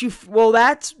it makes you. Well,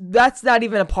 that's not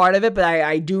even a part of it, but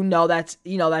I do know that's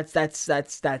we know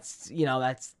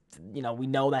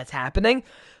that's happening.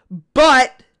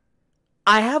 But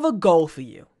I have a goal for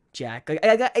you, Jack.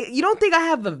 You don't think I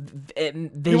have a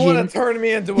vision? You want to turn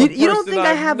me into a You don't person think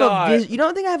I I'm have not. you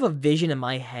don't think I have a vision in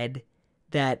my head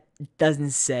that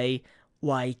doesn't say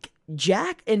like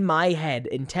Jack in my head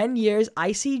in 10 years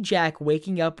I see Jack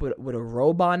waking up with a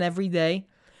robe on every day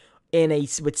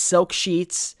with silk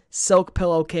sheets, silk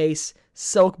pillowcase,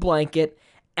 silk blanket,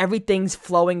 everything's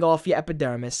flowing off your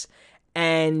epidermis,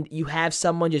 and you have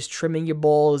someone just trimming your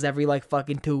balls every like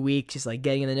fucking 2 weeks, just like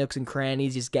getting in the nooks and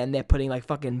crannies, just getting there, putting like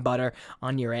fucking butter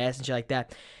on your ass and shit like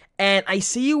that. And I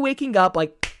see you waking up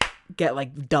like get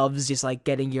like doves just like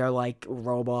getting your like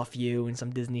robe off you and some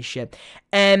Disney shit,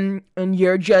 and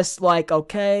you're just like,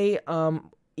 okay,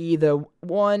 either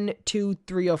 1, 2,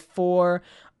 3, or 4.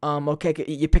 Okay,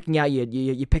 you're picking out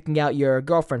your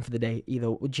girlfriend for the day,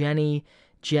 either Jenny,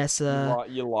 Jessa,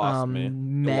 You lost me. You lost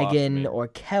Megan, me. or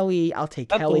Kelly. I'll take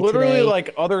That's Kelly literally today.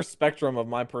 like other spectrum of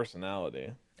my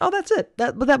personality. Oh, that's it.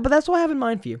 But that's what I have in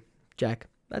mind for you, Jack.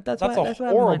 That's what I have in mind for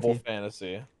horrible you.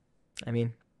 fantasy. I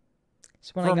mean,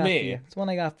 it's one For I got me. for you. It's one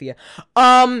I got for you.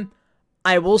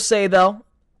 I will say though,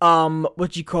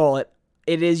 what you call it?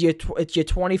 It's your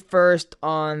 21st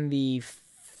on the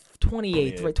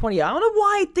 28th, right? 20. I don't know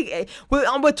why I think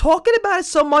we're talking about it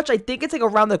so much. I think it's like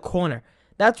around the corner.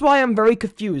 That's why I'm very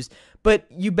confused. But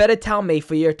you better tell me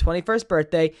for your 21st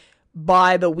birthday,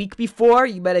 by the week before,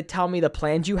 you better tell me the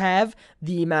plans you have,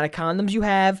 the amount of condoms you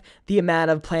have, the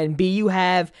amount of plan B you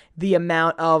have, the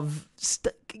amount of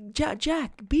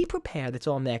Jack, be prepared. That's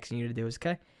all I'm asking you to do,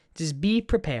 okay? Just be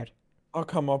prepared. I'll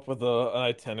come up with an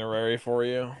itinerary for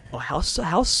you. Oh, how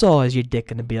sore is your dick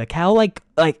gonna be? Like how like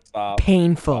Stop.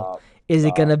 painful is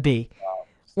it gonna be?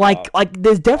 Stop. Like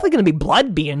there's definitely gonna be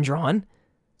blood being drawn.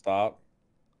 Stop.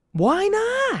 Why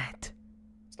not?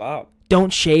 Stop.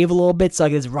 Don't shave a little bit so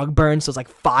like this rug burns, so it's like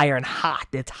fire and hot.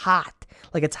 It's hot.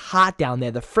 Like it's hot down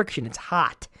there. The friction, it's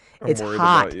hot. It's I'm worried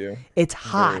hot. about you. It's I'm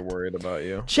hot. very worried about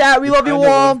you. Chat, we love you Trying to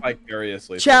all. live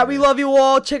vicariously Chat, through we me. love you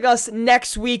all. Check us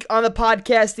next week on the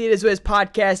podcast. It is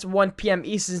podcast 1 p.m.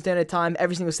 Eastern Standard Time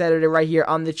every single Saturday right here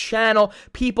on the channel.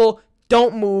 People,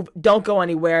 don't move. Don't go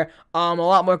anywhere. A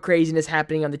lot more craziness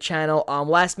happening on the channel.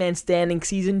 Last Man Standing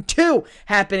Season 2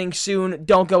 happening soon.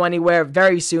 Don't go anywhere.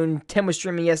 Very soon. Tim was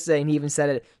streaming yesterday and he even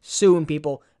said it. Soon,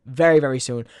 people. Very, very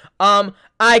soon.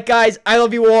 Alright, guys. I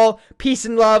love you all. Peace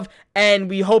and love. And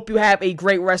we hope you have a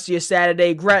great rest of your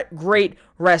Saturday. Great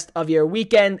rest of your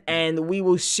weekend. And we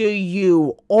will see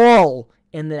you all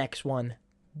in the next one.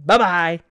 Bye-bye.